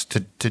attempts to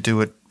do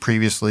it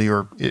previously,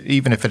 or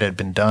even if it had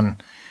been done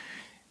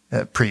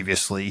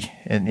previously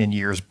in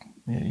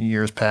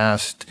years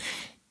past.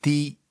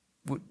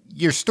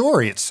 Your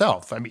story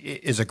itself,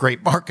 is a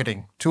great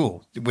marketing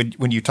tool.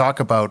 When you talk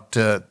about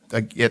at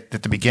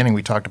the beginning,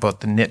 we talked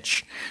about the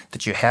niche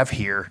that you have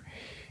here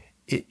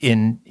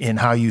in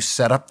how you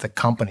set up the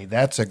company.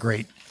 I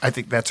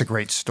think that's a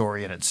great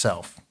story in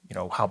itself.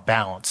 How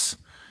balance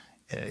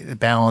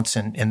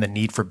and the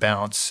need for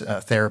balance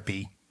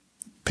therapy,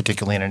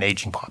 particularly in an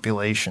aging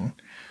population.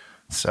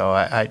 So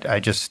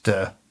I just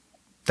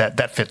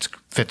that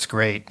fits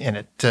great, and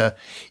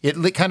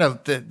it kind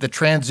of the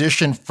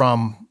transition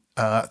from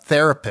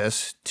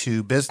therapist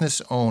to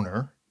business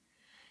owner.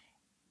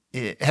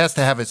 It has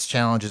to have its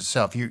challenges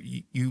itself.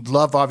 You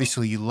love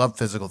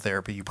physical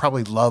therapy. You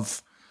probably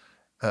love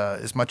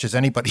as much as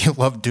anybody, you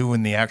love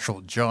doing the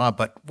actual job.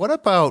 But what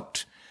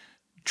about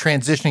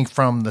transitioning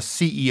from the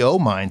CEO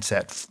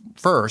mindset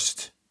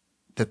first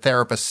to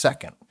therapist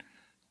second?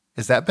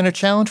 Has that been a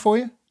challenge for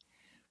you?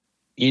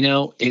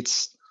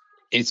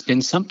 It's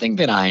been something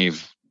that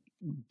I've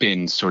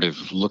been sort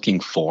of looking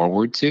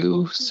forward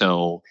to.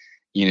 So,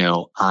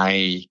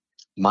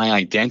 my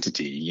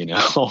identity,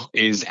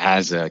 is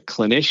as a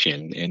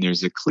clinician, and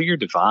there's a clear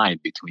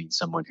divide between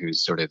someone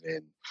who's sort of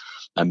in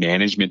a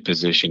management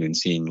position and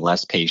seeing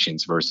less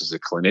patients versus a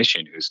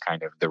clinician who's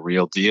kind of the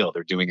real deal.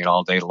 They're doing it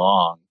all day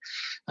long.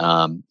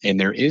 And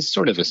there is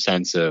sort of a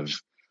sense of,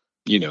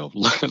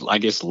 I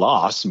guess,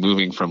 loss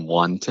moving from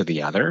one to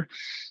the other.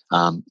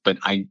 But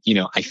I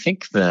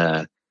think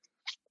the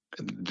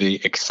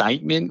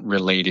excitement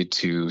related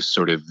to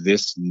sort of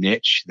this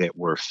niche that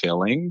we're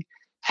filling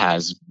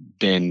has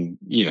been,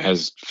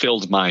 has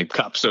filled my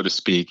cup, so to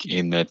speak,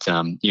 in that,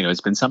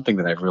 it's been something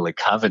that I've really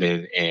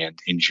coveted and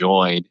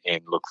enjoyed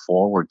and look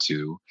forward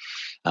to.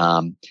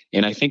 And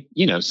I think,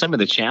 some of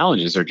the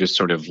challenges are just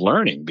sort of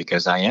learning,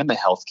 because I am a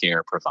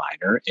healthcare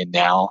provider, and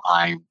now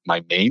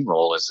my main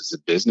role is as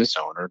a business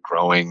owner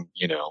growing,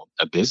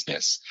 a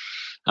business.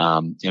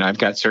 And I've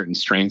got certain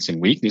strengths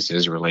and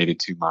weaknesses related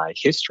to my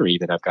history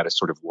that I've got to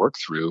sort of work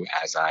through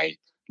as I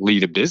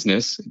lead a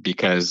business,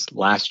 because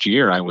last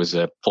year I was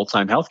a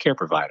full-time healthcare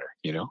provider,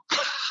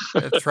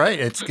 That's right.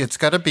 It's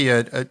got to be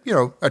a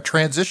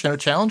transition, a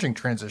challenging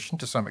transition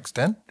to some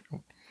extent.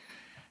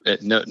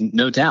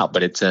 No doubt,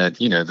 but it's the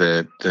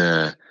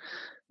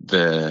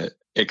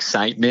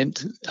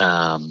excitement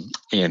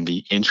and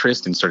the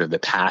interest and sort of the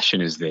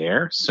passion is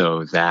there,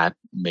 so that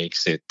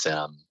makes it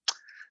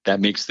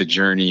that makes the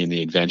journey and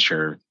the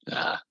adventure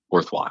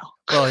worthwhile.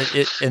 Well,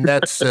 and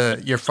that's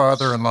your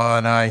father-in-law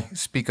and I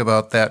speak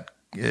about that.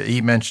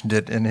 He mentioned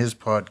it in his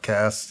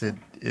podcast.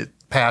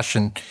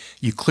 Passion.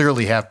 You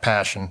clearly have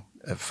passion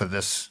for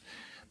this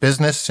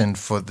business and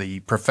for the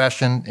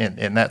profession,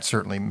 and that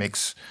certainly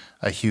makes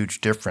a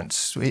huge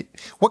difference.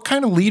 What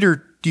kind of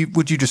leader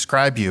would you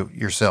describe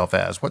yourself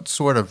as? What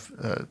sort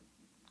of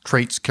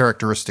traits,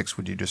 characteristics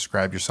would you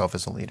describe yourself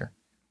as a leader?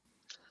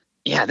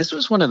 Yeah, this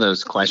was one of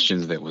those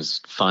questions that was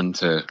fun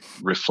to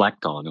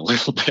reflect on a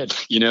little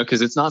bit,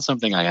 because it's not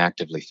something I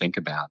actively think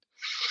about.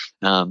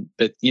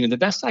 But the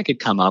best I could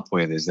come up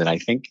with is that I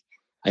think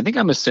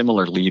I'm a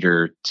similar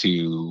leader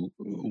to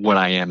what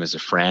I am as a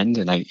friend,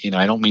 and I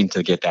don't mean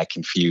to get that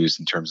confused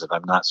in terms of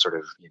I'm not sort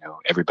of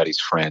everybody's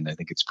friend. I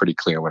think it's pretty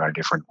clear what our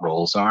different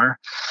roles are.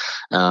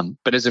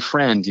 But as a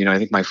friend, I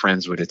think my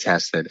friends would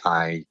attest that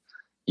I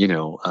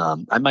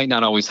might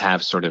not always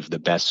have sort of the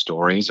best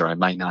stories, or I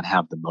might not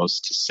have the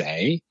most to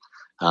say.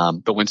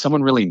 But when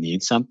someone really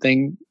needs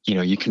something,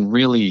 you can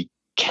really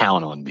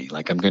count on me.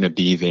 Like I'm going to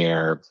be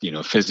there,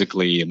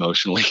 physically,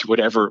 emotionally,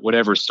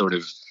 whatever sort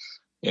of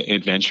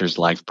adventures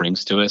life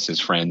brings to us as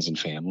friends and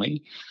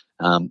family.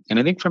 And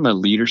I think from a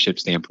leadership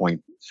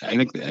standpoint, I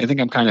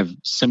think I'm kind of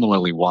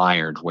similarly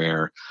wired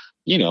where,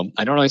 I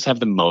don't always have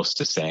the most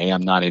to say.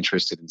 I'm not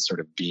interested in sort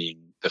of being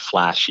the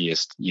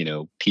flashiest,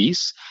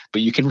 piece,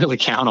 but you can really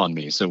count on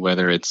me. So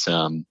whether it's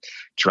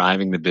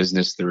driving the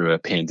business through a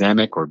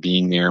pandemic or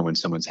being there when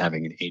someone's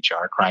having an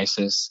HR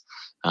crisis,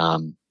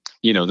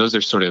 those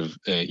are sort of,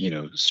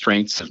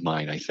 strengths of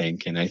mine, I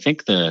think. And I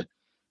think the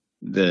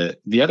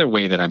other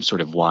way that I'm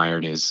sort of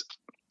wired is,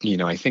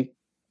 I think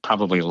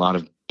probably a lot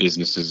of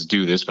businesses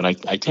do this, but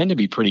I tend to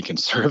be pretty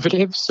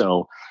conservative.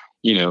 So,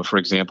 for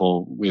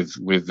example,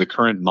 with the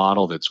current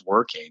model that's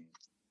working,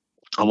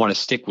 I want to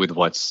stick with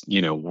what's,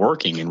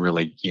 working and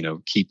really,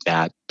 keep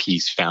that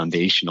piece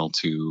foundational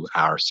to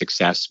our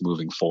success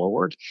moving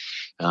forward.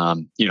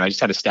 I just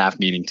had a staff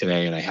meeting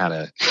today and I had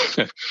a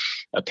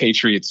a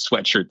Patriots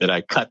sweatshirt that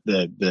I cut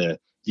the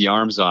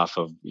arms off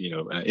of,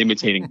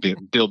 imitating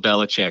Bill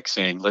Belichick,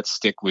 saying, let's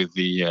stick with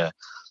the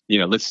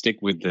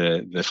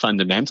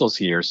fundamentals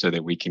here so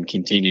that we can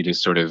continue to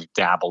sort of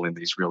dabble in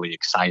these really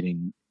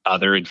exciting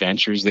other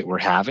adventures that we're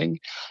having,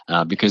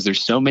 because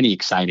there's so many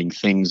exciting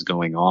things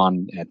going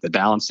on at the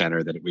Balance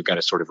Center that we've got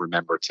to sort of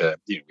remember to,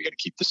 we got to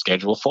keep the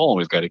schedule full and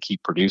we've got to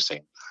keep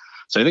producing.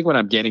 So I think what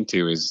I'm getting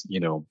to is,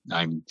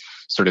 I'm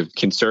sort of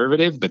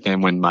conservative, but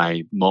then when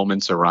my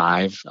moments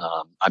arrive,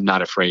 I'm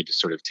not afraid to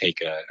sort of take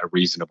a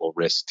reasonable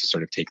risk to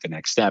sort of take the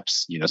next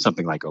steps,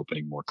 something like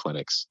opening more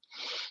clinics.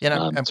 And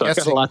I'm so I've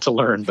got a lot to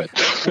learn, but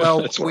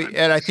well,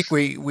 and I think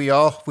we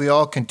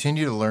all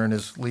continue to learn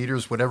as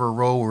leaders, whatever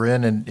role we're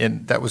in,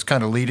 and that was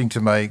kind of leading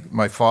to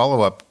my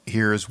follow up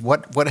here is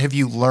what have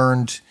you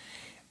learned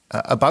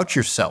about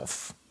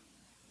yourself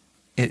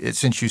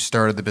since you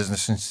started the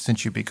business and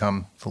since you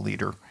become the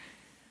leader?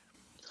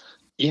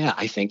 Yeah,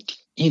 I think,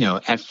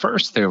 at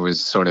first there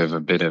was sort of a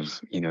bit of,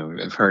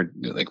 I've heard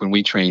like when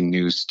we train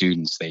new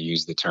students, they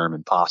use the term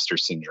imposter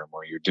syndrome,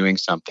 where you're doing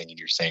something and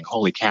you're saying,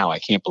 holy cow, I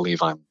can't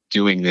believe I'm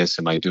doing this.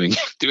 Am I doing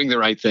the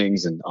right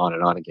things, and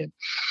on again.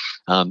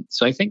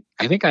 So I think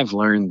I've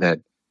learned that,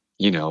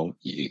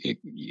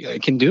 I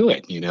can do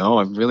it.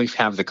 I really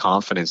have the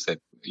confidence that,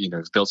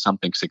 I've built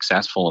something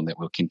successful and that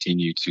will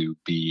continue to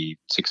be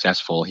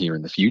successful here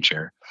in the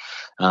future.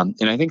 And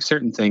I think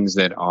certain things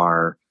that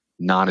are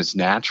not as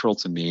natural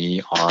to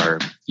me are,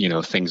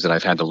 things that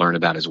I've had to learn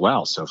about as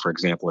well. So for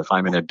example, if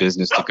I'm in a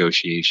business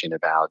negotiation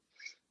about,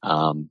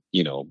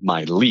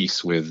 my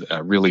lease with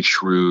a really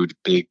shrewd,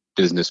 big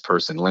business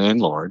person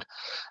landlord,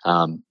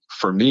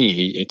 for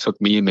me, it took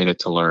me a minute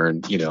to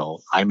learn,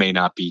 I may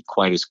not be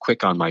quite as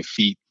quick on my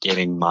feet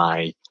getting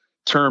my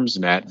terms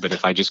met, but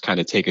if I just kind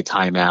of take a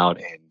time out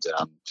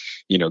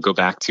and, go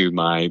back to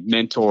my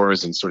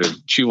mentors and sort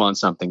of chew on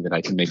something, that I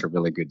can make a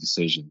really good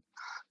decision.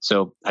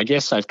 So I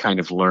guess I've kind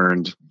of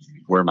learned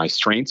where my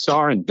strengths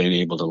are and been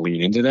able to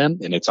lean into them.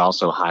 And it's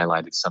also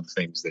highlighted some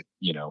things that,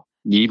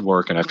 need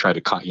work. And I've tried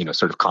to,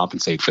 sort of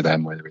compensate for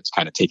them, whether it's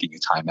kind of taking a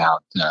time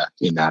out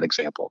in that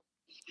example.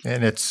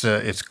 And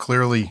it's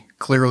clearly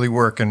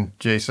working,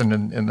 Jason,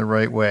 in the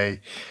right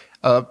way.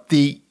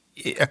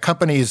 A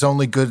company is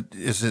only good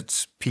as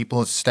its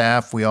people, its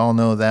staff. We all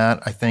know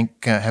that. I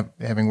think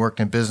having worked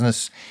in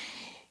business,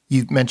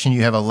 you mentioned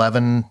you have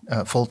 11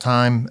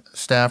 full-time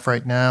staff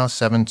right now,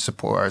 seven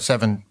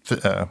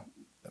physical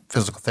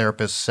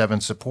therapists,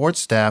 7 support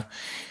staff.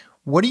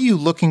 What are you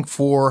looking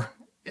for,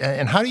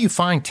 and how do you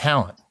find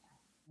talent?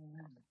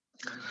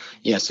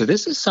 Yeah, so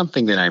this is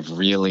something that I've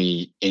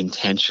really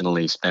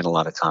intentionally spent a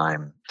lot of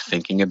time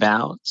thinking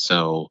about.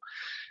 So,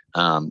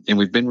 and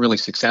we've been really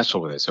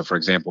successful with it. So, for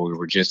example, we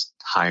were just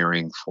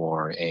hiring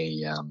for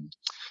a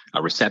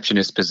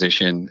receptionist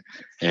position,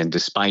 and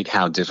despite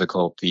how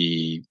difficult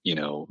the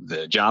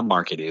job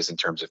market is in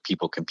terms of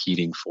people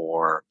competing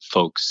for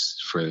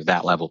folks for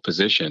that level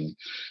position,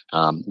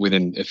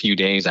 within a few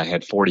days I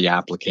had 40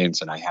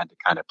 applicants, and I had to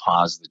kind of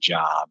pause the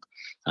job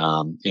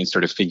and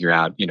sort of figure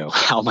out,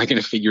 how am I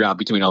going to figure out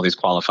between all these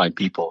qualified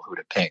people who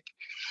to pick.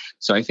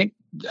 So I think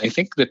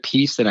the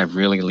piece that I've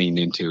really leaned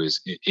into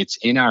is it's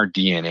in our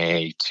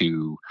DNA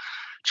to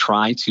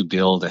try to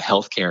build a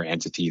healthcare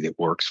entity that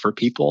works for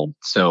people.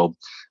 So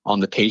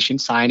on the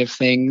patient side of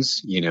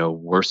things,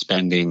 we're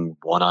spending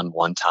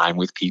one-on-one time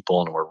with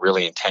people, and we're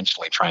really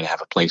intentionally trying to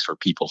have a place where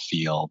people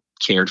feel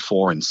cared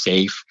for and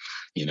safe.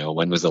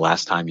 When was the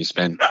last time you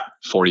spent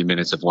 40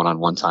 minutes of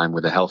one-on-one time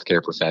with a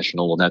healthcare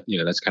professional? Well,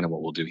 that's kind of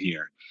what we'll do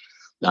here.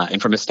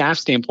 And from a staff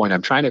standpoint,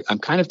 I'm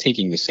kind of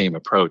taking the same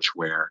approach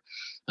where,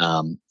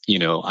 I'm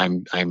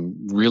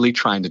really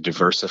trying to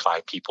diversify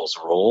people's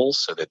roles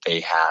so that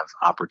they have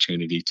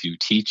opportunity to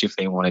teach if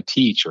they want to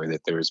teach, or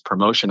that there's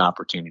promotion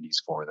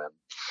opportunities for them.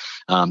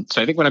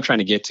 So I think what I'm trying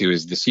to get to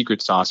is the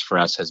secret sauce for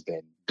us has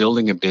been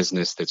building a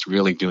business that's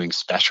really doing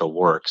special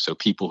work. So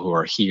people who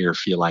are here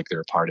feel like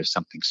they're a part of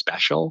something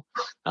special,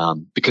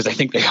 because I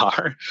think they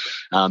are.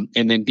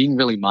 And then being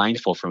really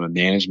mindful from a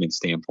management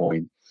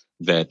standpoint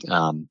that,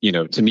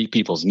 to meet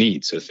people's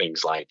needs. So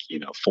things like,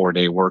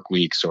 4-day work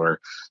weeks, or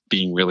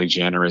being really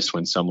generous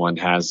when someone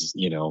has,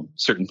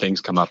 certain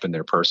things come up in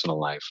their personal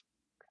life.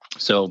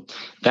 So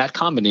that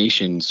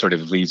combination sort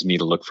of leads me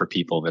to look for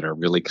people that are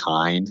really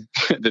kind,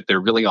 that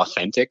they're really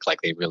authentic,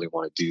 like they really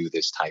want to do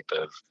this type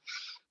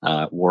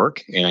of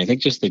work. And I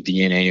think just the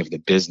DNA of the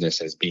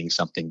business as being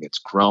something that's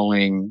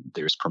growing,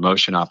 there's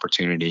promotion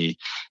opportunity,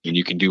 and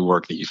you can do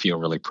work that you feel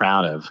really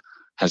proud of,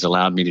 has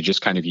allowed me to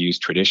just kind of use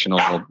traditional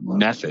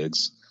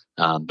methods,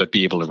 but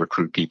be able to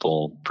recruit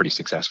people pretty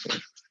successfully.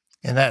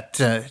 And that,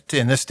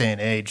 in this day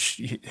and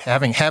age,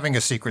 having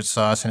a secret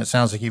sauce, and it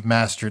sounds like you've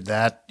mastered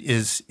that,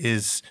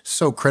 is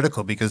so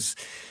critical, because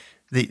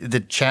the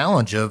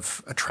challenge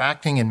of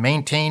attracting and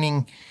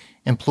maintaining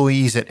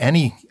employees at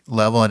any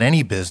level, at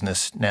any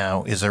business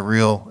now, is a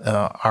real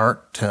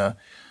art.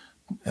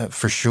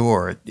 For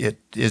sure. It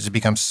has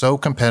become so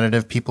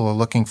competitive. People are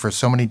looking for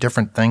so many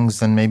different things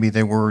than maybe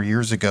they were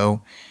years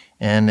ago.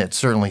 And it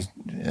certainly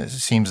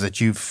seems that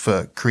you've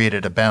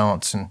created a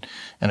balance and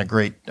a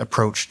great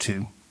approach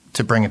to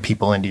bringing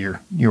people into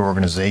your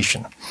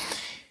organization.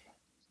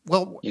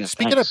 Well, yeah,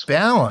 speaking thanks. of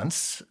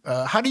balance,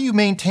 how do you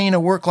maintain a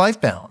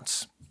work-life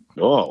balance?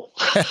 Oh,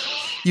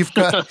 you've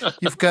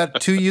got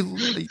two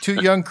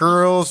young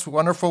girls,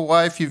 wonderful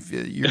wife.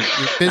 You're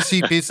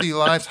busy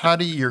lives.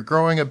 You're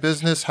growing a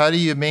business. How do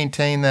you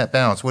maintain that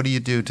balance? What do you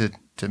do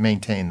to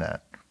maintain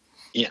that?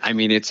 Yeah, I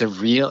mean,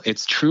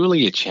 it's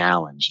truly a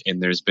challenge,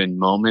 and there's been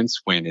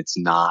moments when it's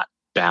not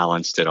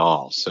balanced at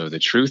all. So the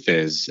truth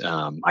is,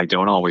 I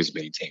don't always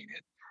maintain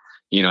it.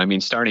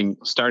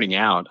 Starting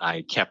out,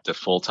 I kept a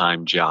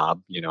full-time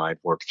job. I'd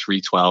work 3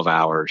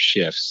 12-hour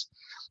shifts.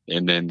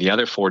 And then the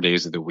other 4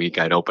 days of the week,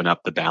 I'd open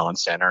up the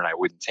Balance Center, and I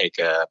wouldn't take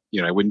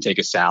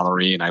a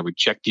salary, and I would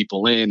check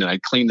people in, and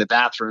I'd clean the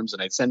bathrooms,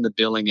 and I'd send the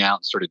billing out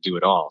and sort of do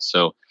it all.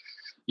 So,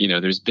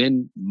 there's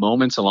been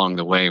moments along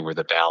the way where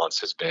the balance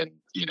has been,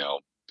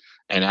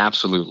 an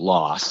absolute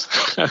loss.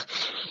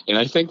 And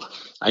I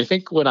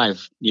think what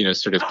I've,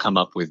 sort of come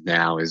up with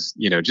now is,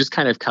 just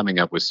kind of coming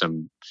up with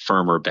some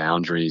firmer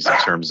boundaries in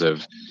terms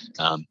of,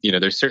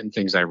 there's certain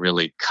things I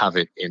really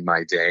covet in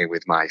my day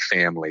with my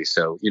family.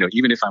 So,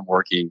 even if I'm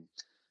working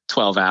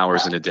 12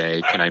 hours in a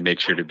day, can I make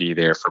sure to be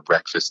there for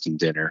breakfast and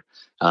dinner?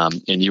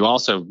 And you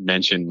also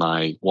mentioned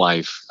my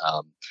wife.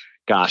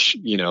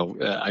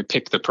 I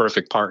picked the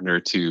perfect partner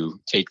to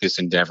take this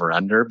endeavor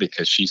under,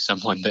 because she's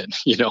someone that,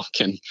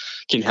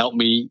 can help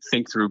me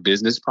think through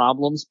business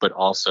problems, but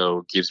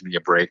also gives me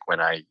a break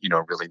when I,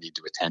 really need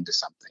to attend to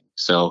something.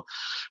 So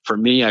for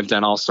me, I've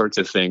done all sorts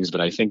of things, but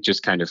I think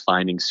just kind of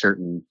finding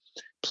certain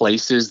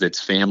places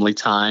that's family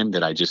time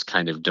that I just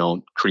kind of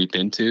don't creep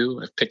into.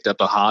 I've picked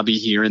up a hobby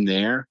here and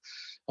there.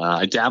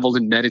 I dabbled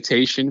in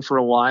meditation for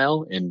a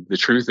while, and the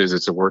truth is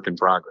it's a work in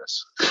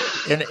progress.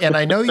 And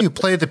I know you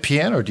play the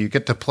piano. Do you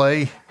get to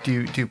play?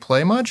 Do you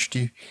play much?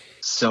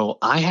 So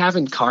I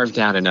haven't carved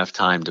out enough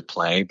time to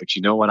play, but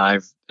you know what?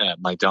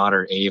 My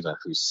daughter Ava,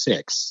 who's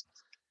 6,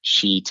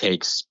 she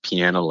takes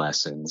piano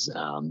lessons,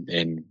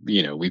 and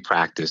we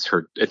practice.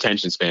 Her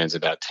attention span's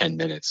about 10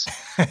 minutes.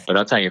 But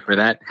I'll tell you, for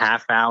that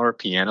half-hour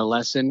piano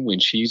lesson, when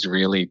she's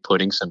really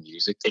putting some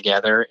music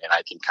together, and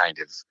I can kind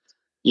of,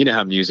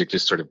 how music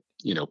just sort of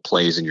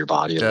plays in your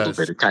body a little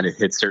bit. It kind of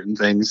hits certain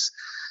things.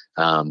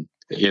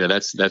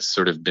 That's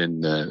sort of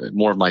been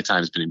more of my time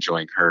has been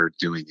enjoying her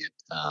doing it.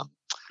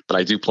 But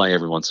I do play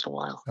every once in a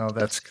while. Oh,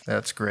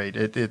 that's great.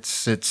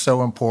 It's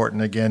so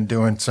important. Again,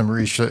 doing some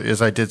research,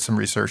 as I did some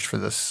research for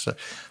this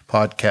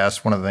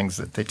podcast, one of the things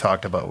that they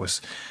talked about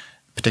was,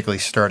 particularly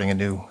starting a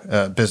new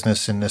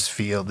business in this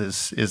field,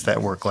 is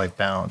that work-life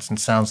balance. And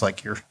sounds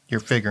like you're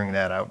figuring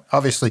that out.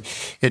 Obviously,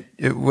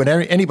 when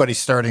anybody's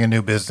starting a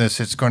new business,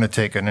 it's going to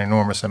take an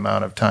enormous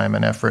amount of time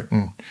and effort,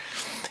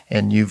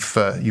 and you've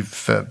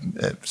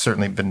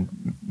certainly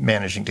been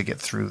managing to get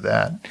through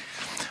that.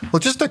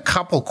 Well, just a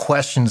couple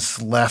questions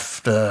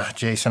left,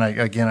 Jason.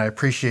 I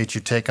appreciate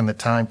you taking the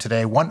time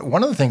today.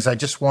 One of the things I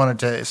just wanted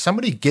to,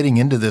 somebody getting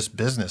into this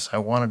business, I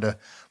wanted to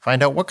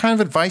find out what kind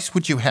of advice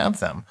would you have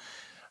them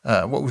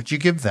what would you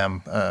give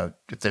them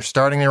if they're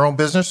starting their own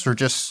business, or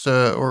just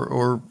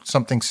or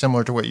something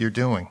similar to what you're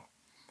doing?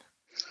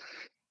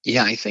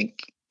 Yeah, I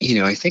think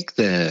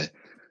to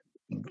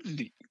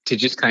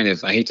just kind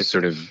of, I hate to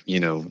sort of,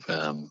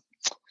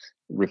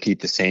 repeat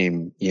the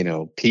same,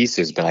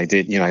 pieces, but I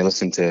did, I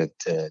listened to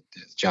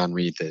John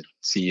Reed, the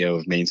CEO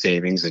of Main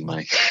Savings, and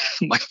my,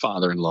 my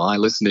father-in-law. I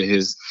listened to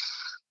his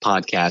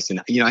podcast,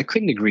 and, I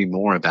couldn't agree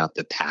more about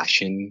the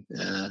passion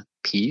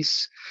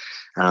piece,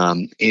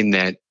 in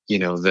that,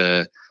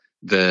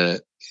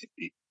 the,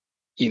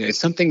 it's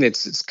something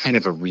it's kind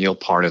of a real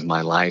part of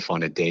my life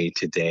on a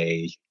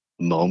day-to-day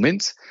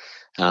moment.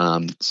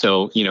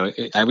 So,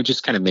 I would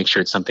just kind of make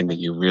sure it's something that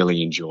you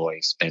really enjoy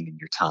spending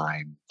your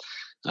time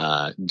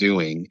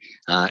doing.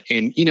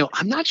 And,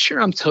 I'm not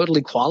sure I'm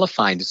totally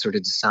qualified to sort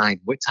of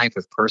decide what type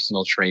of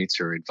personal traits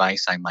or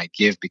advice I might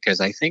give, because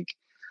I think,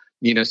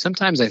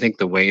 sometimes I think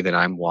the way that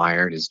I'm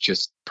wired is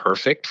just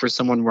perfect for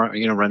someone,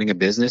 running a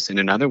business. And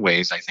in other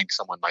ways, I think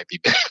someone might be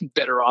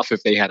better off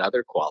if they had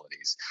other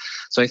qualities.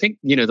 So I think,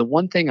 the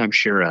one thing I'm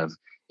sure of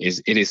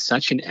is it is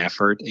such an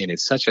effort, and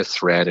it's such a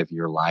thread of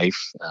your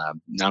life,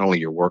 not only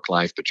your work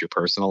life, but your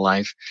personal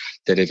life,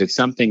 that if it's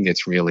something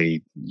that's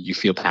really you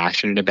feel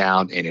passionate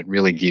about and it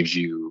really gives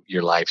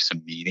your life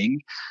some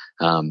meaning,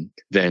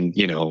 then,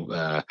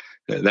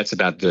 that's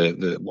about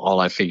the all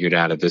I figured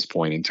out at this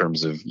point in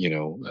terms of,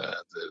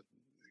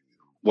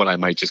 what I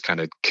might just kind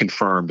of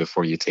confirm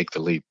before you take the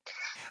leap.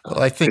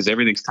 Well, I think because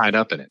everything's tied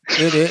up in it.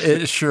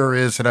 it sure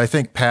is. And I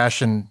think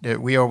passion,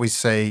 we always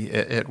say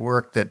at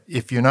work that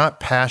if you're not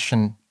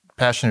passionate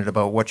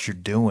about what you're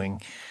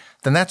doing,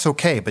 then that's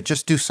okay. But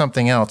just do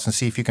something else and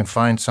see if you can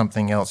find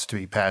something else to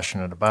be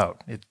passionate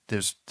about.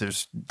 There's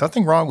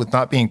nothing wrong with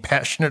not being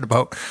passionate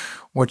about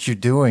what you're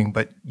doing,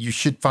 but you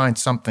should find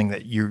something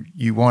that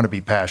you want to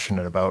be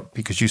passionate about,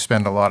 because you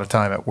spend a lot of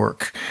time at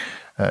work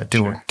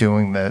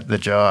doing the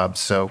job.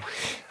 So,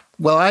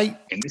 well,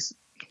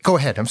 go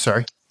ahead. I'm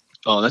sorry.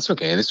 Oh, that's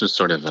okay. This was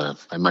sort of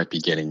I might be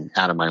getting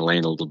out of my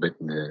lane a little bit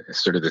in the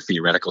sort of the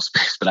theoretical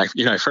space, but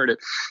I've heard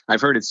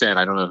it said,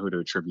 I don't know who to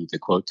attribute the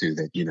quote to,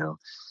 that,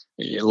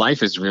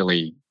 life is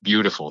really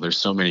beautiful. There's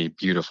so many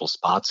beautiful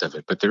spots of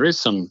it, but there is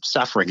some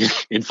suffering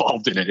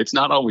involved in it. It's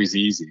not always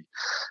easy,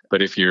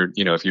 but if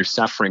you're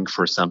suffering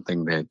for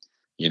something that,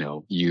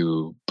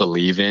 you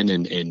believe in,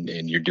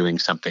 and you're doing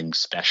something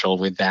special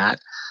with that,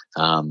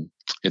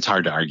 it's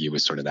hard to argue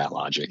with sort of that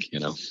logic,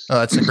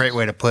 That's a great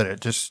way to put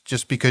it.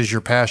 Just because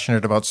you're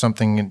passionate about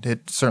something,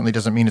 it certainly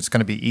doesn't mean it's going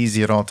to be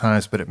easy at all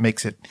times, but it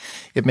makes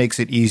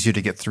it easier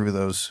to get through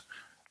those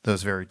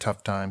very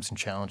tough times and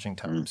challenging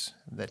times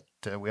that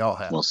we all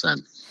have. Well said.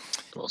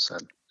 Well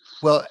said.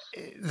 Well,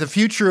 the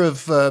future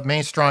of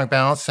Maine Strong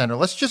Balance Center,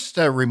 let's just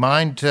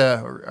remind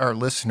our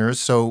listeners.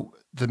 So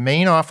the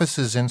main office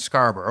is in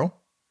Scarborough.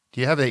 Do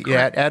you have the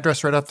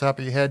address right off the top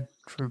of your head?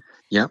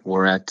 Yeah,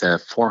 we're at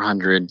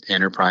 400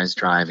 Enterprise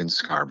Drive in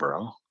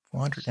Scarborough.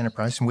 400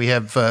 Enterprise. And we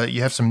have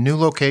you have some new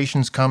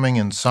locations coming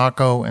in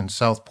Saco and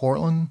South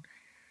Portland?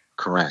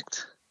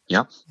 Correct.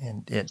 Yep.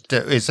 And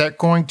is that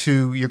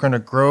you're going to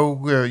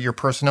grow your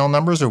personnel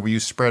numbers, or will you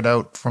spread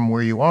out from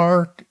where you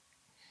are?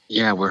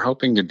 Yeah, we're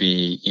hoping to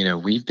be,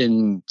 we've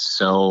been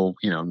so,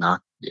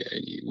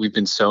 we've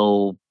been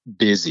so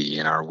busy,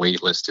 and our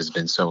wait list has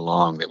been so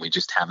long that we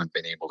just haven't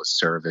been able to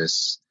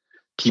service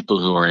people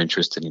who are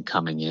interested in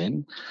coming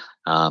in.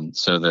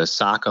 So the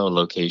Saco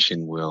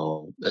location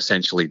will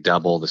essentially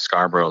double the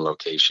Scarborough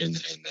location, and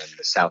then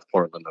the South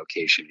Portland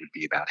location would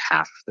be about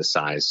half the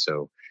size.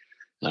 So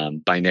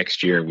by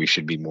next year, we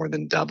should be more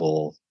than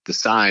double the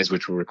size,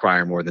 which will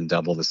require more than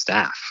double the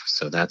staff.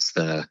 So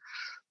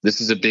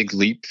this is a big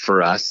leap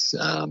for us.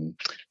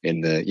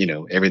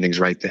 Everything's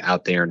right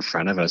out there in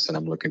front of us, and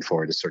I'm looking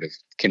forward to sort of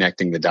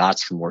connecting the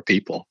dots for more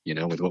people,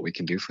 with what we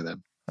can do for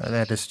them.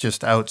 That is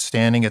just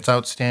outstanding. It's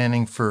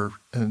outstanding for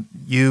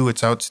you.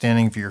 It's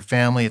outstanding for your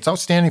family. It's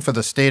outstanding for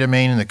the state of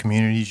Maine and the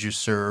communities you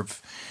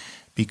serve,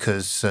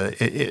 because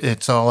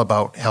it's all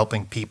about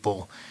helping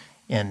people,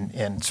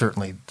 and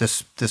certainly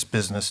this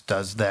business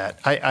does that.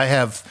 I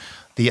have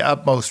the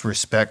utmost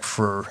respect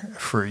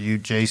for you,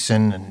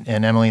 Jason,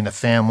 and Emily and the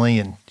family.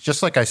 And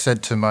just like I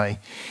said to my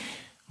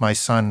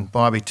son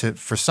Bobby,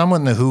 for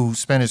someone who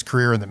spent his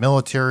career in the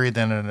military,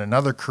 then in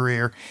another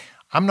career,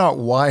 I'm not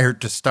wired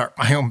to start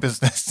my own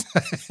business.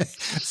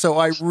 So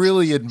I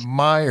really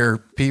admire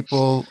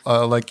people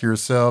like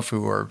yourself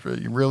who are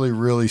really,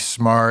 really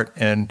smart,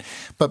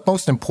 but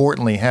most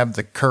importantly, have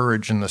the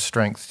courage and the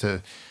strength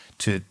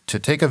to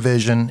take a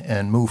vision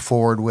and move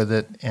forward with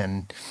it,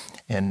 and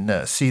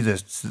see the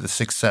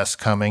success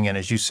coming. And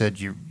as you said,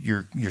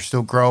 you're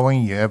still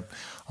growing. You have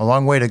a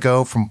long way to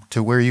go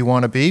to where you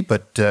want to be,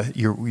 but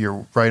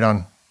you're right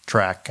on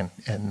track,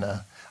 and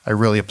I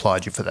really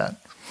applaud you for that.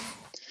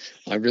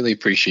 I really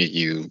appreciate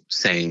you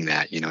saying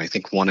that. I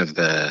think one of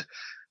the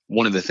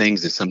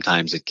things is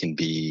sometimes it can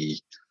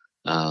be,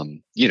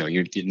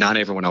 not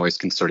everyone always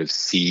can sort of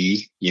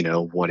see,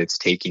 what it's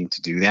taking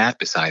to do that,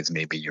 besides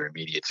maybe your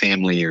immediate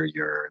family or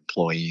your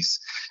employees.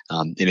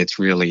 And it's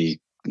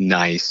really,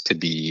 nice to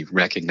be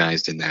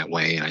recognized in that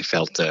way, and I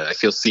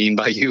feel seen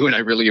by you, and I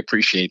really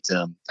appreciate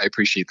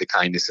the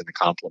kindness and the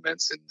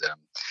compliments. And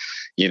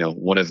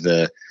one of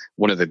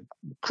the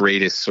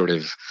greatest sort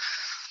of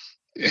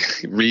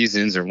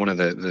reasons, or one of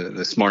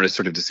the smartest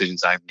sort of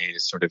decisions I've made,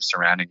 is sort of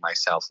surrounding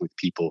myself with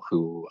people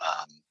who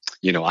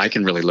I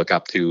can really look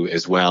up to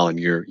as well. And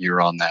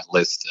you're on that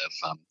list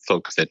of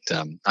folks that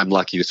I'm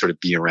lucky to sort of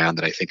be around,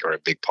 that I think are a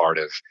big part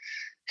of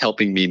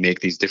helping me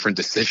make these different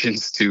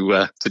decisions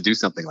to do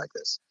something like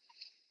this.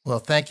 Well,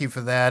 thank you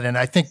for that. And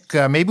I think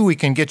maybe we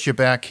can get you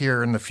back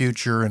here in the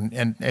future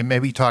and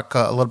maybe talk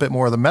a little bit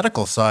more of the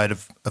medical side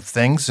of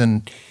things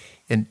and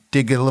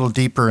dig a little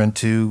deeper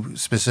into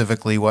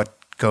specifically what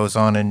goes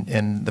on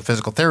in the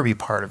physical therapy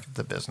part of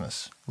the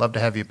business. Love to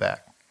have you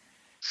back.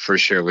 For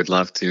sure. Would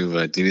love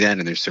to do that.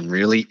 And there's some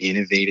really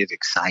innovative,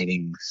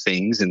 exciting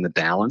things in the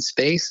balance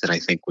space that I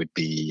think would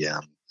be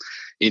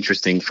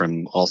interesting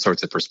from all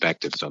sorts of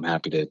perspectives. So I'm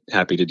happy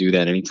to do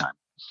that anytime.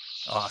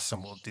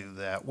 Awesome. We'll do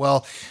that.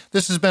 Well,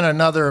 this has been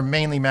another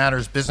Mainly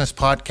Matters business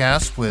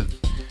podcast with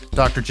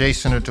Dr.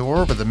 Jason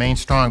Adore with the Main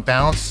Strong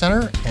Balance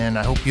Center. And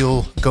I hope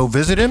you'll go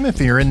visit him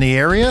if you're in the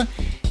area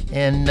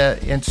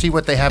and see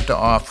what they have to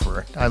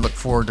offer. I look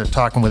forward to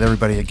talking with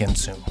everybody again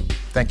soon.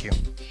 Thank you.